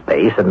into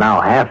space, and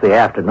now half the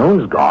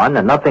afternoon's gone,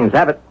 and nothing's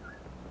happened.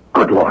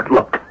 Good Lord,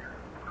 look.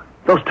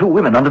 Those 2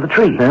 women under the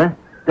tree. Huh?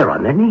 They're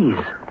on their knees.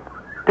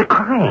 They're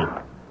crying.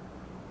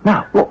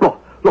 Now,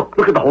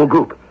 look at the whole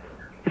group.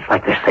 It's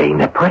like they're saying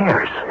their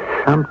prayers.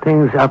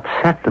 Something's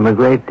upset them a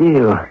great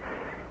deal.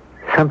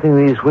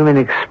 Something these women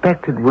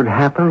expected would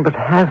happen, but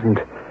hasn't.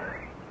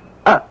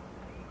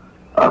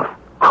 Of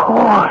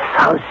course.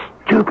 How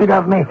stupid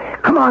of me.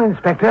 Come on,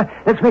 Inspector.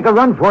 Let's make a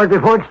run for it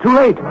before it's too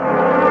late.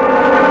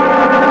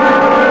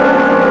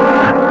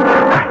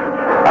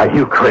 Are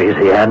you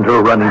crazy,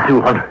 Andrew, running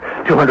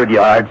 200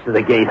 yards to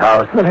the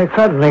gatehouse? But it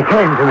suddenly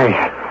came to me.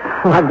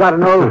 Well, I've got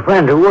an old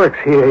friend who works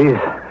here. He's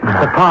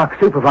the park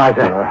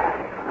supervisor.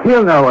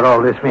 He'll know what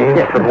all this means.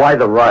 Yes, but why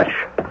the rush?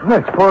 Well,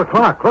 it's 4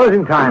 o'clock,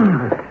 closing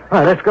time. All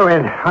right, let's go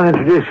in. I'll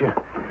introduce you.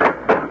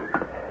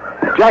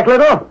 Jack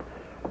Little?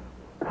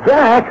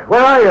 Jack,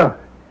 where are you?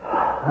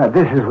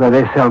 This is where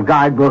they sell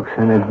guidebooks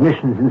and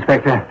admissions,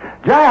 Inspector.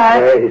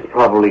 Jack! He's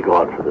probably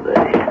gone for the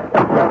day.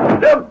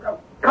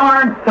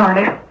 Carnes, darn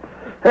it.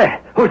 Hey,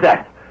 who's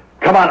that?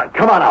 Come on out.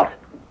 Come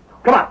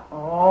on.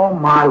 Oh, Oh,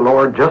 my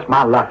Lord, just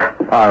my luck.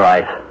 All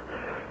right.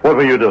 What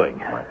were you doing?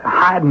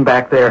 Hiding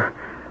back there.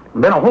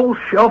 Then a whole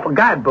shelf of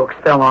guidebooks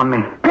fell on me.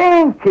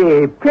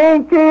 Pinky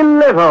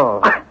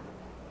Little.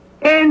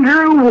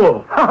 Andrew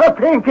Wolf. Oh,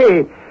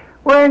 Pinky,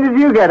 when did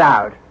you get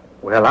out?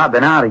 Well, I've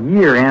been out a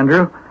year,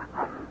 Andrew.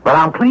 But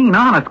I'm clean,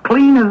 honest,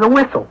 clean as a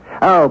whistle.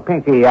 Oh,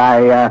 Pinky,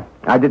 I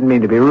didn't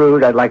mean to be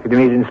rude. I'd like you to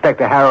meet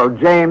Inspector Harold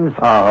James.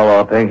 Oh,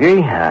 hello,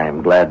 Pinky.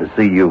 I'm glad to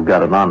see you've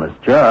got an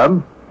honest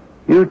job.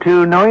 You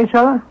two know each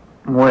other?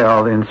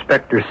 Well, the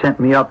inspector sent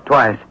me up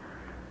twice.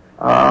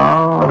 Oh.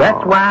 Well,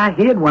 that's why I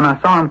hid when I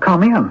saw him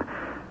come in.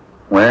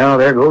 Well,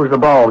 there goes the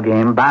ball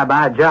game.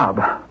 Bye-bye job.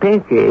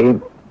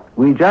 Pinky,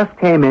 we just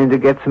came in to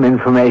get some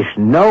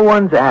information. No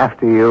one's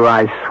after you,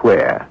 I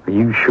swear. Are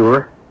you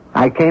sure?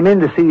 I came in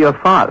to see your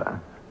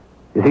father.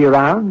 Is he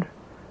around?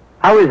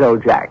 How is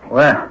old Jack?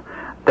 Well,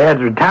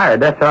 Dad's retired.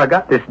 That's how I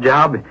got this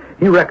job.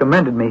 He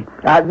recommended me.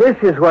 This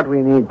is what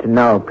we need to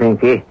know,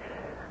 Pinky.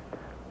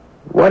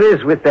 What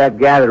is with that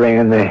gathering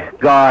in the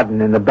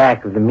garden in the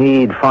back of the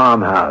Meade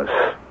farmhouse?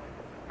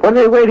 What are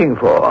they waiting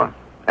for?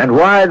 And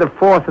why the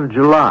 4th of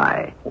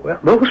July? Well,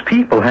 those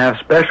people have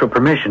special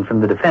permission from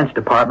the Defense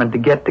Department to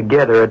get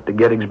together at the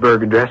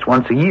Gettysburg address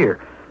once a year.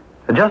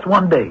 Just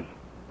one day,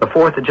 the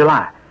 4th of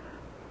July.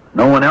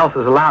 No one else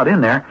is allowed in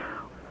there.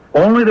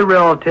 Only the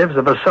relatives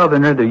of a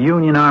Southerner the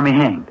Union Army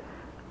hanged.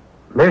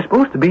 There's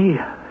supposed to be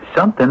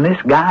something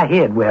this guy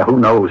hid. Well, who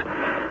knows?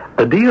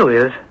 The deal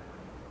is,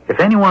 if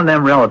any one of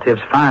them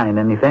relatives find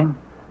anything,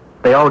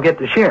 they all get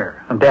to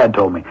share. And Dad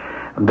told me.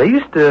 They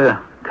used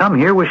to come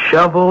here with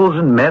shovels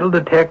and metal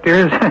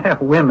detectors.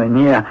 Women,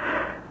 yeah.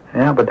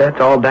 Yeah, but that's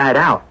all died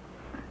out.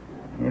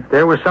 If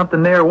there was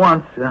something there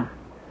once,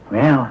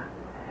 well,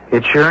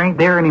 it sure ain't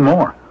there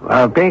anymore.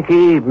 Well,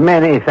 Pinky,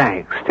 many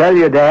thanks. Tell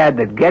your dad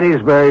that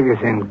Gettysburg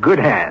is in good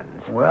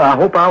hands. Well, I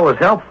hope I was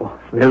helpful.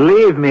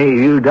 Believe me,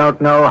 you don't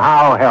know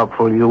how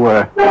helpful you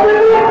were.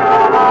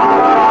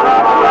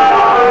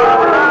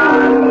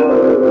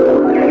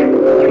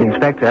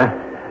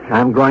 Inspector,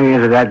 I'm going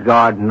into that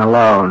garden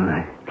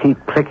alone.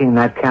 Keep clicking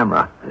that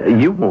camera.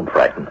 You won't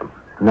frighten them.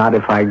 Not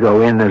if I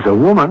go in as a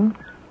woman.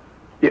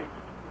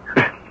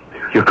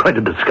 You're going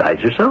to disguise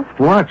yourself?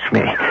 Watch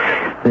me.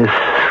 This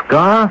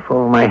scarf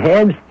over my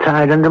head,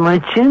 tied under my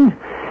chin.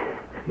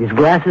 These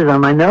glasses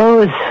on my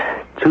nose.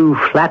 2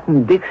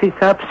 flattened Dixie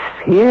cups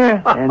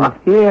here and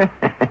here.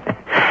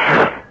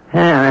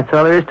 Yeah, that's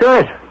all there is to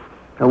it.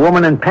 A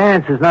woman in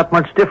pants is not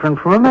much different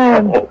from a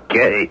man.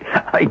 Okay.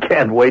 I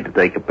can't wait to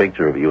take a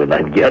picture of you in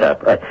that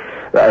getup.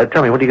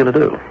 Tell me, what are you going to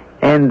do?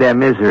 End their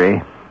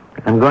misery.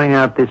 I'm going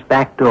out this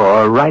back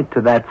door right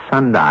to that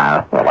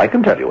sundial. Well, I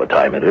can tell you what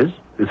time it is.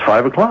 It's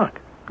 5 o'clock.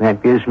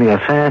 That gives me a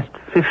fast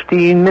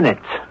 15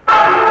 minutes.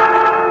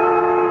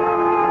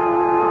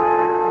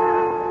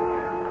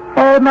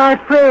 My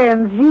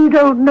friends, you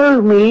don't know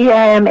me.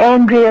 I am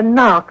Andrea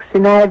Knox,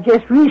 and I have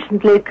just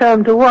recently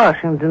come to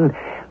Washington.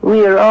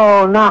 We are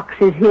all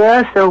Knoxes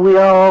here, so we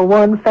are all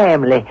one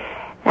family.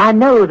 I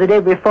know that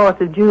every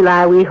 4th of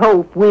July we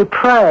hope, we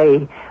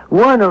pray,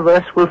 one of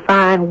us will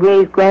find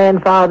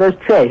great-grandfather's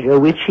treasure,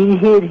 which he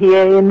hid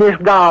here in this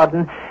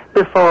garden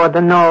before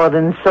the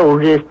Northern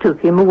soldiers took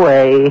him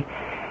away.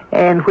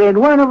 And when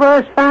one of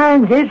us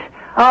finds it,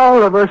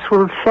 all of us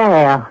will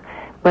share.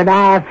 But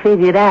I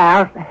figured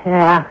out,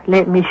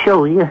 let me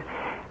show you.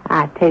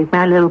 I take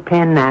my little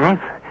penknife,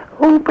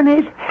 open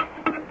it,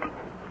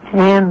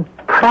 and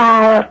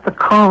pry up the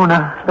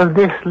corner of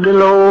this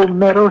little old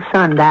metal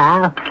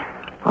sundial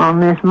on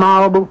this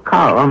marble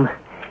column.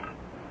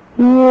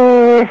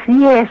 Yes,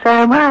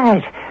 I'm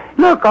right.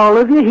 Look, all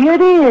of you, here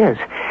it is.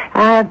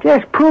 I've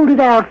just pulled it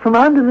out from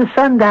under the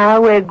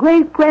sundial where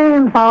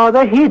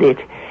great-grandfather hid it.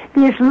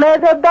 This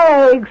leather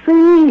bag,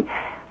 see?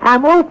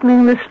 I'm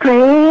opening the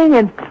string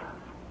and...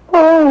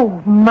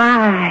 Oh,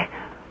 my.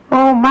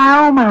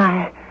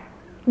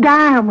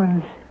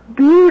 Diamonds.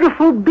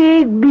 Beautiful,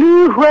 big,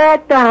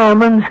 blue-white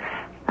diamonds.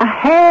 A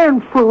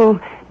handful.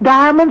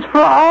 Diamonds for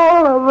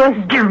all of us.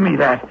 Give me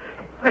that.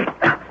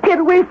 Get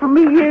away from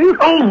me, you.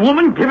 Old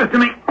woman, give it to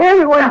me.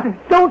 Everyone,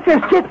 don't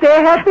just sit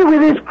there happy with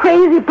this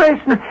crazy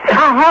person.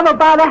 I have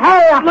about a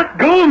hair. Let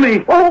go of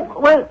me. Oh,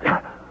 well,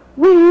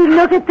 will you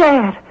look at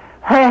that?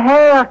 Her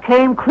hair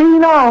came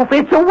clean off.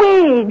 It's a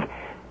wig.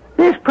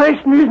 This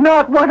person is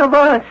not one of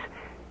us.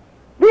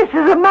 This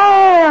is a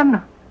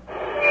man.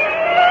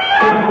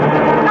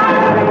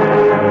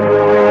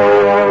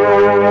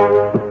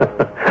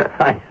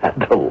 I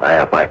had to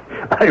laugh. I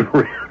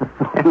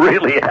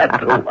really had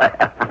to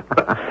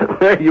laugh.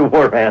 There you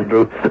were,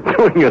 Andrew,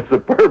 doing a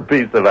superb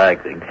piece of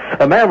acting.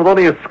 A man with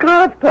only a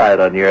scarf tied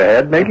on your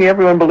head, making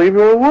everyone believe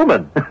you're a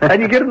woman.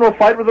 And you get into a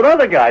fight with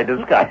another guy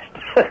disguised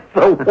as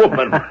a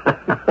woman.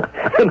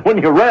 And when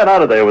you ran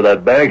out of there with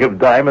that bag of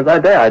diamonds,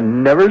 I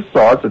never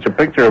saw such a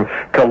picture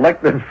of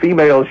collective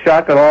female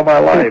shock in all my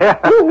life.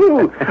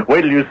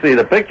 Wait till you see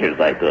the pictures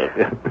I took.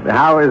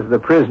 How is the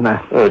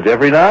prisoner? Oh,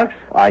 Jeffrey Knox?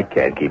 I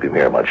can't keep him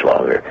here much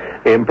longer.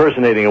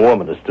 Impersonating a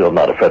woman is still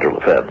not a federal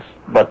offense.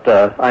 But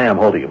I am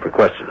holding him for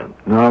questioning.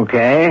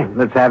 Okay,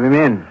 let's have him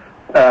in.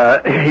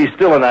 He's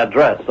still in that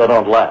dress, so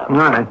don't laugh. All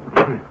right.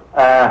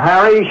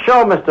 Harry,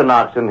 show Mr.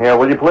 Knox in here,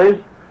 will you please?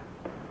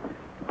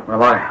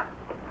 Well,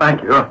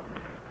 thank you.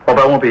 Hope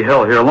I won't be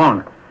held here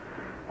long.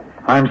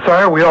 I'm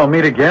sorry we all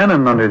meet again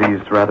and under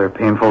these rather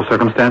painful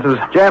circumstances.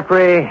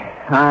 Jeffrey,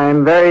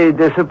 I'm very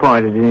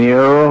disappointed in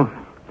you.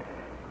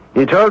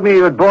 You told me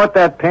you had bought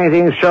that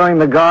painting showing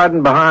the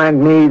garden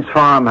behind Meade's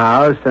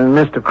farmhouse, and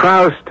Mr.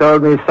 Krause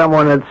told me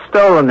someone had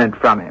stolen it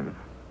from him.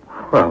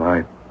 Well,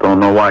 I don't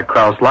know why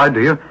Krause lied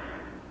to you.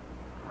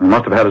 He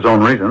must have had his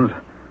own reasons.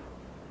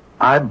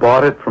 I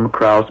bought it from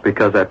Krause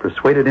because I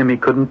persuaded him he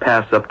couldn't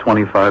pass up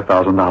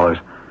 $25,000.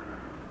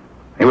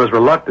 He was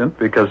reluctant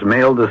because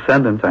male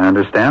descendants, I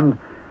understand,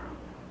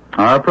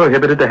 are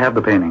prohibited to have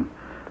the painting.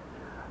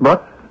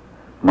 But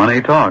money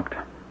talked.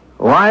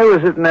 Why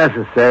was it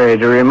necessary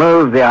to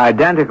remove the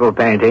identical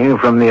painting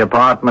from the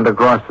apartment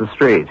across the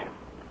street?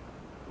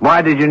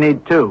 Why did you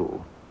need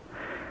two?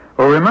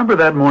 Well, remember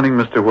that morning,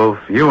 Mr. Wolf,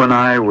 you and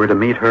I were to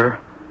meet her?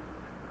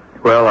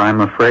 Well, I'm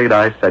afraid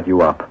I set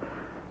you up.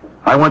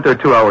 I went there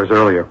 2 hours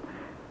earlier.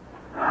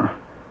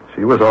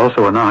 She was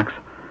also a Knox.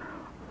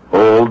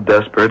 Old,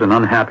 desperate, and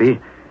unhappy.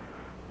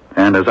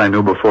 And as I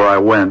knew before I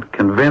went,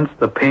 convinced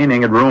the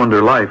painting had ruined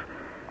her life.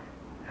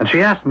 And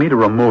she asked me to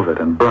remove it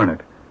and burn it.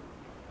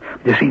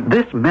 You see,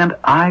 this meant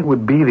I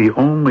would be the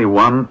only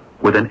one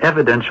with an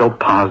evidential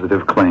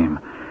positive claim.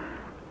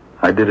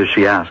 I did as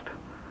she asked.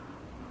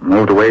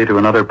 Moved away to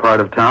another part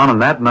of town,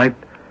 and that night,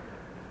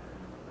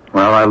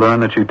 well, I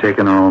learned that she'd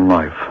taken her own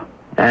life.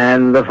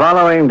 And the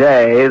following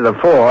day, the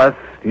 4th,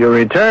 you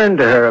returned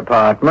to her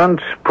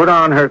apartment, put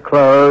on her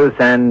clothes,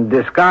 and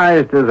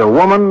disguised as a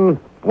woman,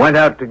 went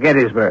out to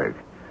Gettysburg.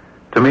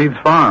 To Meade's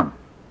farm,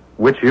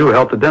 which you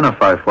helped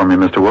identify for me,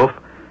 Mr. Wolf.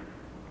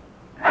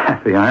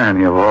 The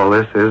irony of all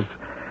this is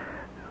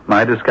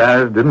my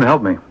disguise didn't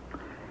help me.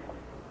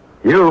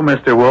 You,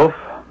 Mr. Wolf,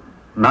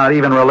 not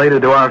even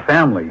related to our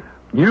family,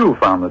 you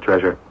found the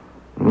treasure.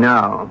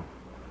 No,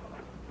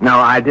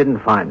 I didn't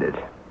find it.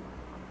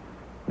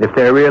 If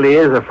there really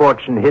is a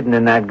fortune hidden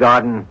in that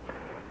garden,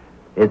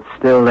 it's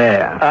still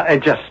there.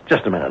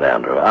 Just a minute,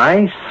 Andrew.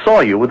 I saw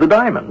you with the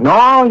diamond.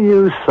 All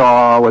you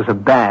saw was a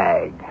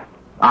bag.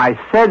 I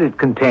said it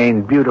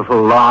contained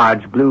beautiful,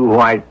 large,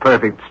 blue-white,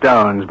 perfect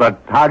stones,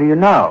 but how do you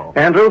know?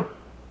 Andrew,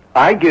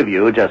 I give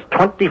you just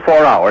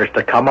 24 hours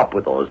to come up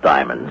with those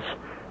diamonds.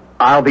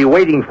 I'll be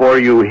waiting for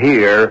you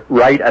here,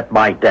 right at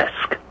my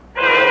desk.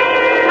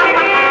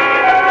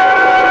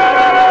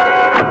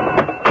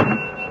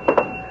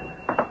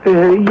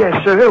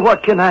 Yes, sir.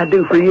 What can I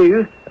do for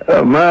you?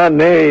 My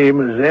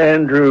name is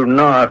Andrew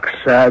Knox.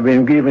 I've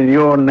been given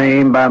your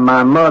name by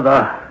my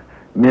mother,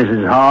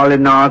 Mrs. Harley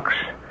Knox.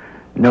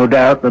 No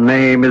doubt the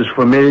name is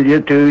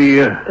familiar to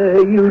you.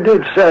 You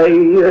did say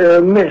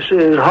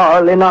Mrs.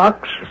 Harley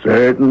Knox?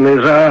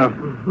 Certainly, sir.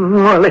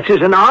 Well, this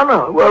is an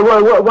honor.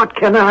 Well, what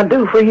can I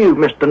do for you,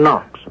 Mr.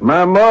 Knox?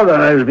 My mother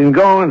has been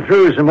going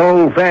through some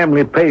old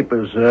family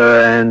papers,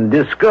 and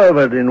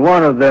discovered in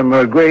one of them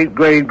her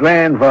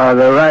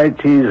great-great-grandfather writes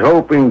he's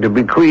hoping to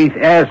bequeath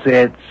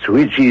assets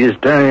which he has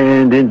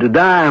turned into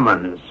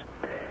diamonds.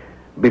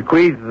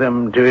 Bequeath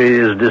them to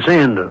his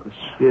descendants.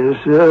 Is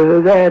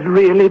that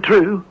really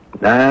true?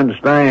 I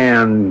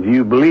understand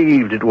you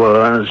believed it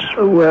was.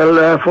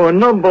 Well, for a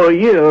number of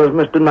years,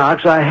 Mr.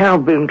 Knox, I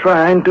have been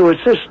trying to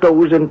assist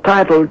those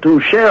entitled to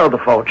share the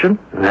fortune.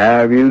 How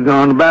have you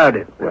gone about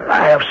it? Well,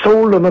 I have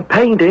sold them a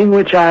painting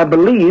which I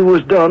believe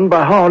was done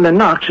by Harley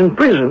Knox in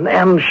prison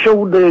and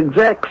showed the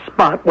exact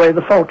spot where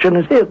the fortune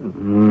is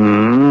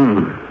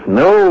hidden.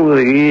 Over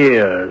the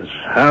years,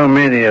 how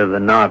many of the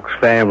Knox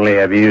family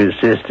have you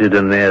assisted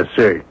in their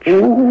search?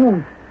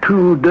 2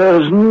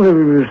 dozen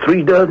or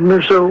 3 dozen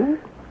or so.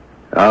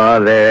 Are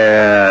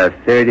there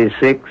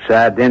 36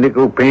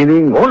 identical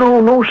paintings?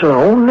 Oh, no, sir.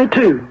 Only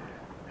 2.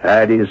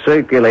 How do you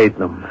circulate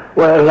them?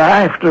 Well,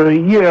 after a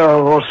year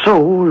or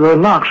so, the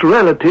Knox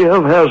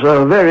relative has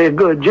a very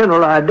good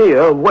general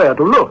idea of where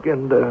to look,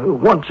 and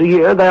once a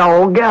year they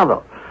all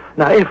gather.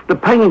 Now, if the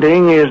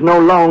painting is no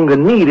longer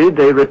needed,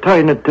 they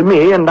return it to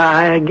me, and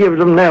I give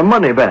them their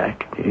money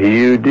back.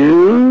 You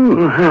do?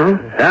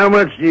 Mm-hmm. How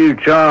much do you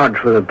charge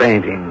for the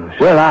paintings?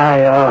 Well,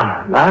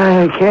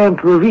 I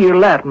can't reveal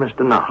that,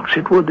 Mr. Knox.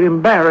 It would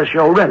embarrass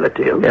your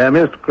relative. Yeah,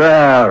 Mr.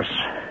 Krause,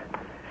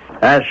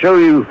 I show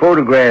you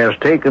photographs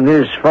taken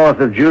this 4th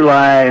of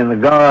July in the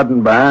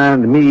garden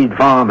behind the Meade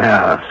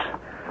farmhouse.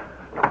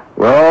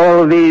 Were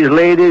all of these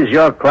ladies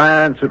your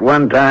clients at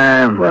one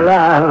time? Well,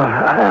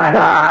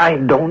 I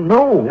don't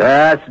know.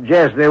 I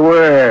suggest they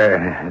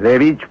were.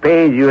 They've each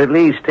paid you at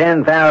least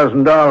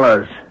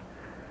 $10,000.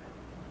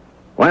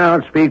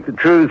 Well, speak the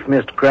truth,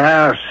 Mr.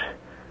 Krause.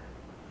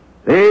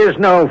 There is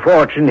no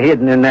fortune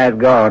hidden in that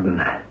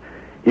garden.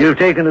 You've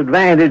taken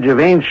advantage of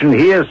ancient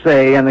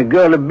hearsay and the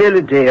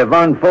gullibility of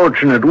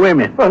unfortunate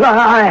women. Well,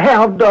 I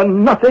have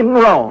done nothing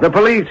wrong. The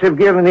police have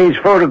given these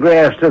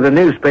photographs to the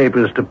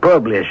newspapers to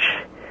publish.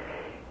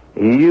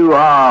 You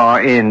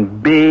are in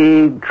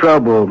big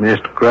trouble,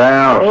 Mr.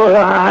 Krause. Oh,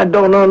 I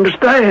don't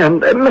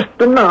understand.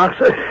 Mr. Knox,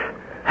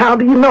 How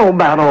do you know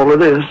about all of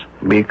this?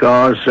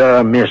 Because,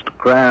 Mr.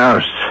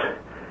 Krause,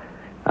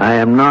 I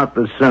am not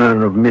the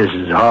son of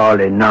Mrs.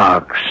 Harley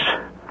Knox.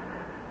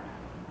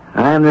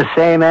 I am the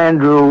same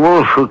Andrew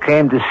Wolf who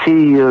came to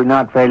see you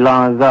not very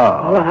long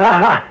ago.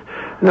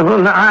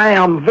 No, I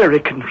am very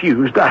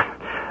confused.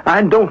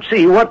 I don't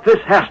see what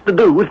this has to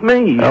do with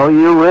me. Oh,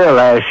 you will,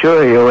 I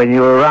assure you, when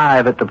you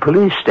arrive at the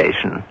police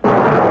station.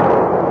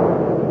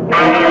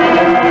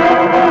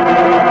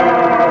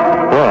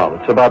 Well,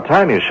 it's about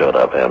time you showed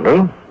up,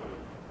 Andrew.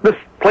 This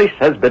place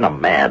has been a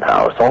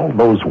madhouse. All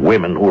those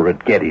women who were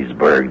at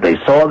Gettysburg, they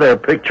saw their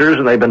pictures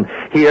and they've been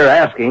here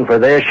asking for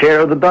their share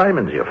of the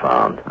diamonds you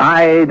found.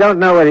 I don't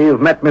know whether you've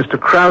met Mr.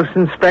 Krause,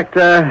 Inspector.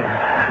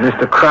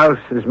 Mr. Krause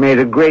has made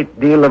a great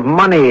deal of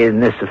money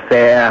in this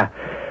affair.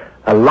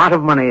 A lot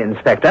of money,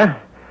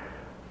 Inspector.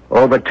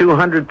 Over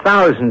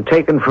 $200,000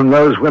 taken from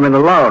those women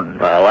alone.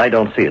 Well, I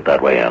don't see it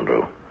that way,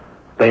 Andrew.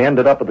 They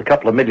ended up with a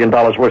couple of $1 million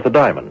worth of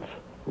diamonds.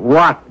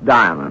 What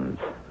diamonds?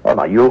 Oh,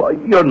 now,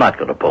 you're not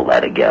going to pull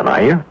that again,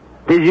 are you?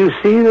 Did you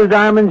see the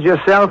diamonds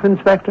yourself,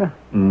 Inspector?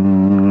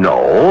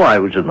 No, I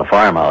was in the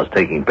farmhouse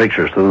taking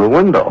pictures through the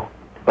window.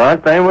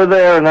 But they were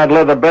there in that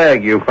leather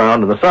bag you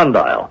found in the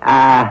sundial.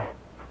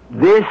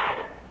 This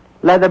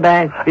leather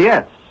bag?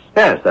 Yes,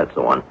 that's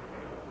the one.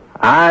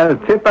 I'll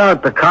tip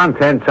out the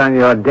contents on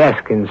your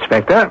desk,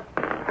 Inspector.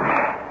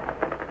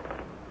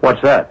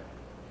 What's that?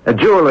 A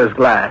jeweler's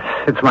glass.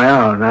 It's my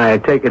own. I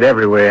take it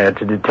everywhere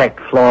to detect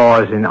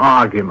flaws in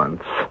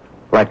arguments,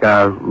 like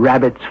a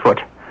rabbit's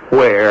foot.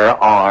 Where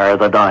are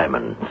the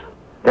diamonds?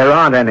 There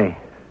aren't any.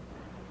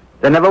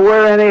 There never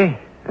were any,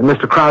 and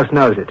Mr. Krause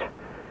knows it.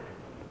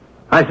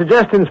 I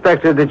suggest,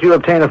 Inspector, that you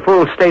obtain a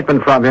full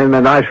statement from him,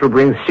 and I shall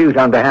bring suit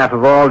on behalf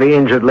of all the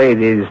injured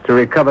ladies to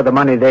recover the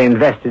money they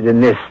invested in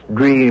this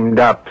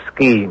dreamed-up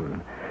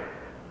scheme.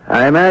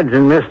 I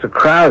imagine Mr.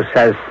 Krause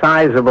has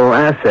sizable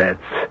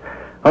assets.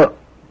 Oh,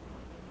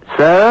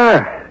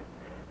 sir,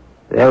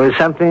 there was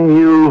something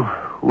you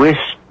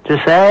wished to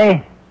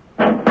say?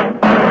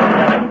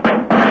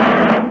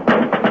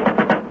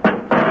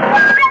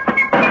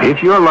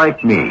 If you're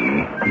like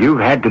me, you've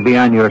had to be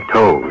on your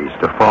toes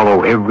to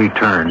follow every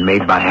turn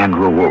made by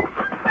Andrew Wolf.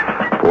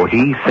 For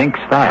he thinks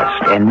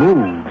fast and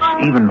moves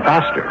even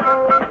faster.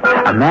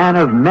 A man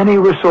of many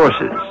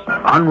resources,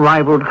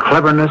 unrivaled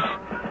cleverness,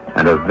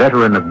 and a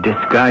veteran of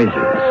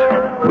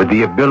disguises, with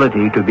the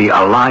ability to be a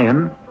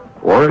lion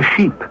or a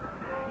sheep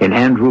in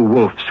Andrew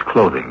Wolf's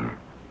clothing.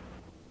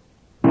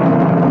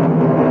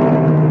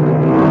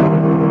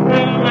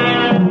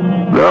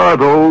 There are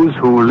those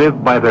who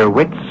live by their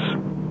wits,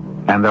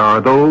 and there are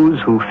those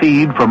who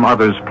feed from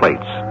others'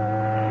 plates.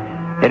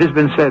 It has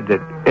been said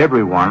that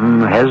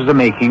everyone has the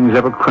makings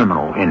of a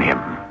criminal in him,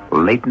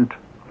 latent,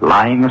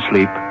 lying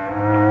asleep,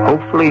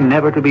 hopefully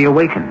never to be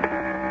awakened.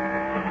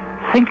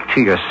 Think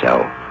to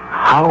yourself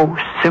how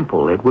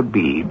simple it would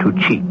be to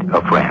cheat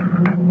a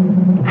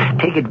friend.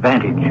 Take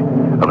advantage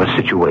of a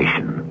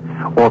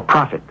situation, or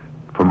profit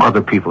from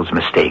other people's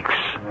mistakes.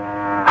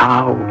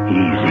 How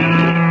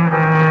easy.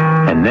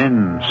 And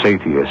then say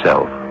to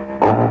yourself,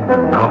 oh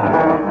no,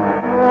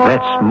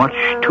 that's much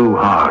too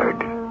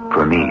hard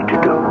for me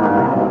to do.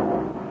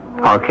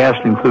 Our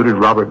cast included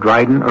Robert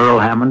Dryden, Earl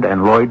Hammond,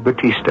 and Lloyd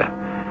Batista.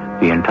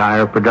 The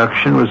entire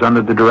production was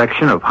under the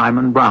direction of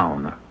Hyman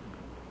Brown.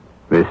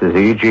 This is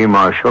E.G.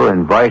 Marshall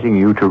inviting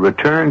you to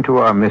return to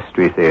our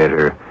Mystery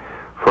Theater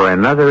for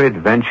another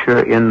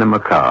adventure in the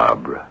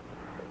macabre.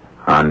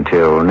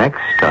 Until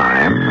next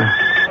time,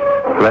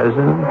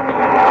 pleasant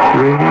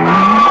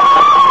dreams.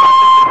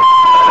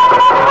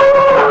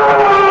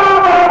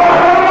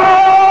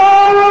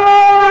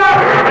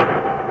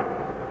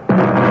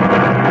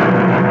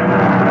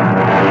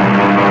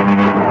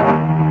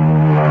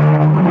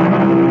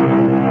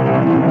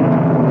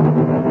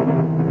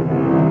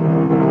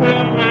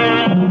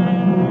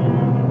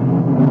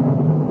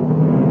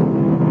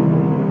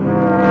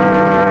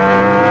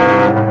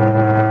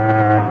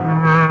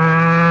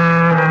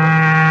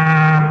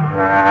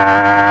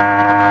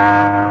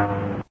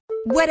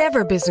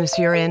 Whatever business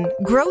you're in,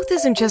 growth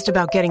isn't just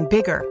about getting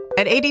bigger.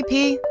 At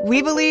ADP,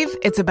 we believe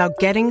it's about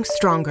getting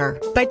stronger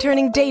by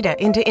turning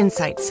data into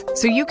insights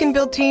so you can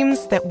build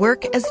teams that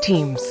work as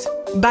teams.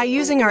 By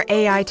using our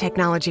AI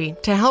technology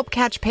to help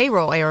catch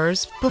payroll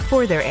errors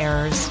before they're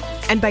errors.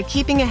 And by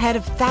keeping ahead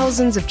of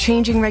thousands of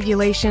changing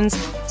regulations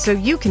so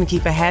you can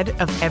keep ahead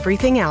of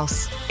everything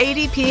else.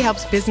 ADP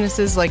helps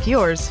businesses like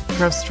yours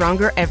grow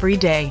stronger every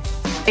day.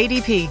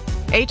 ADP,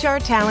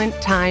 HR, talent,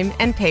 time,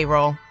 and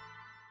payroll.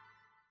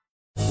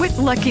 With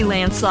Lucky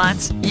Land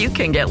Slots, you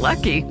can get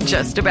lucky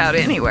just about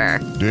anywhere.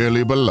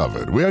 Dearly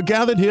beloved, we are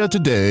gathered here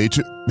today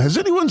to... Has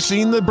anyone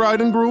seen the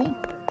bride and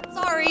groom?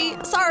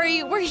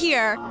 Sorry, we're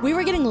here. We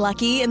were getting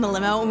lucky in the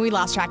limo and we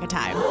lost track of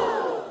time.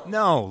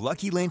 No,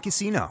 Lucky Land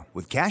Casino,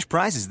 with cash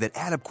prizes that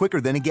add up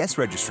quicker than a guest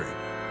registry.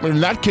 In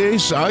that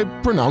case, I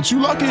pronounce you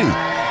lucky.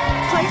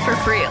 Play for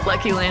free at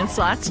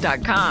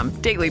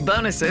LuckyLandSlots.com. Daily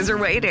bonuses are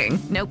waiting.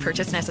 No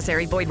purchase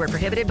necessary. Void where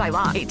prohibited by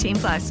law.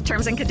 18+.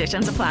 Terms and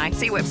conditions apply.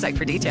 See website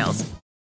for details.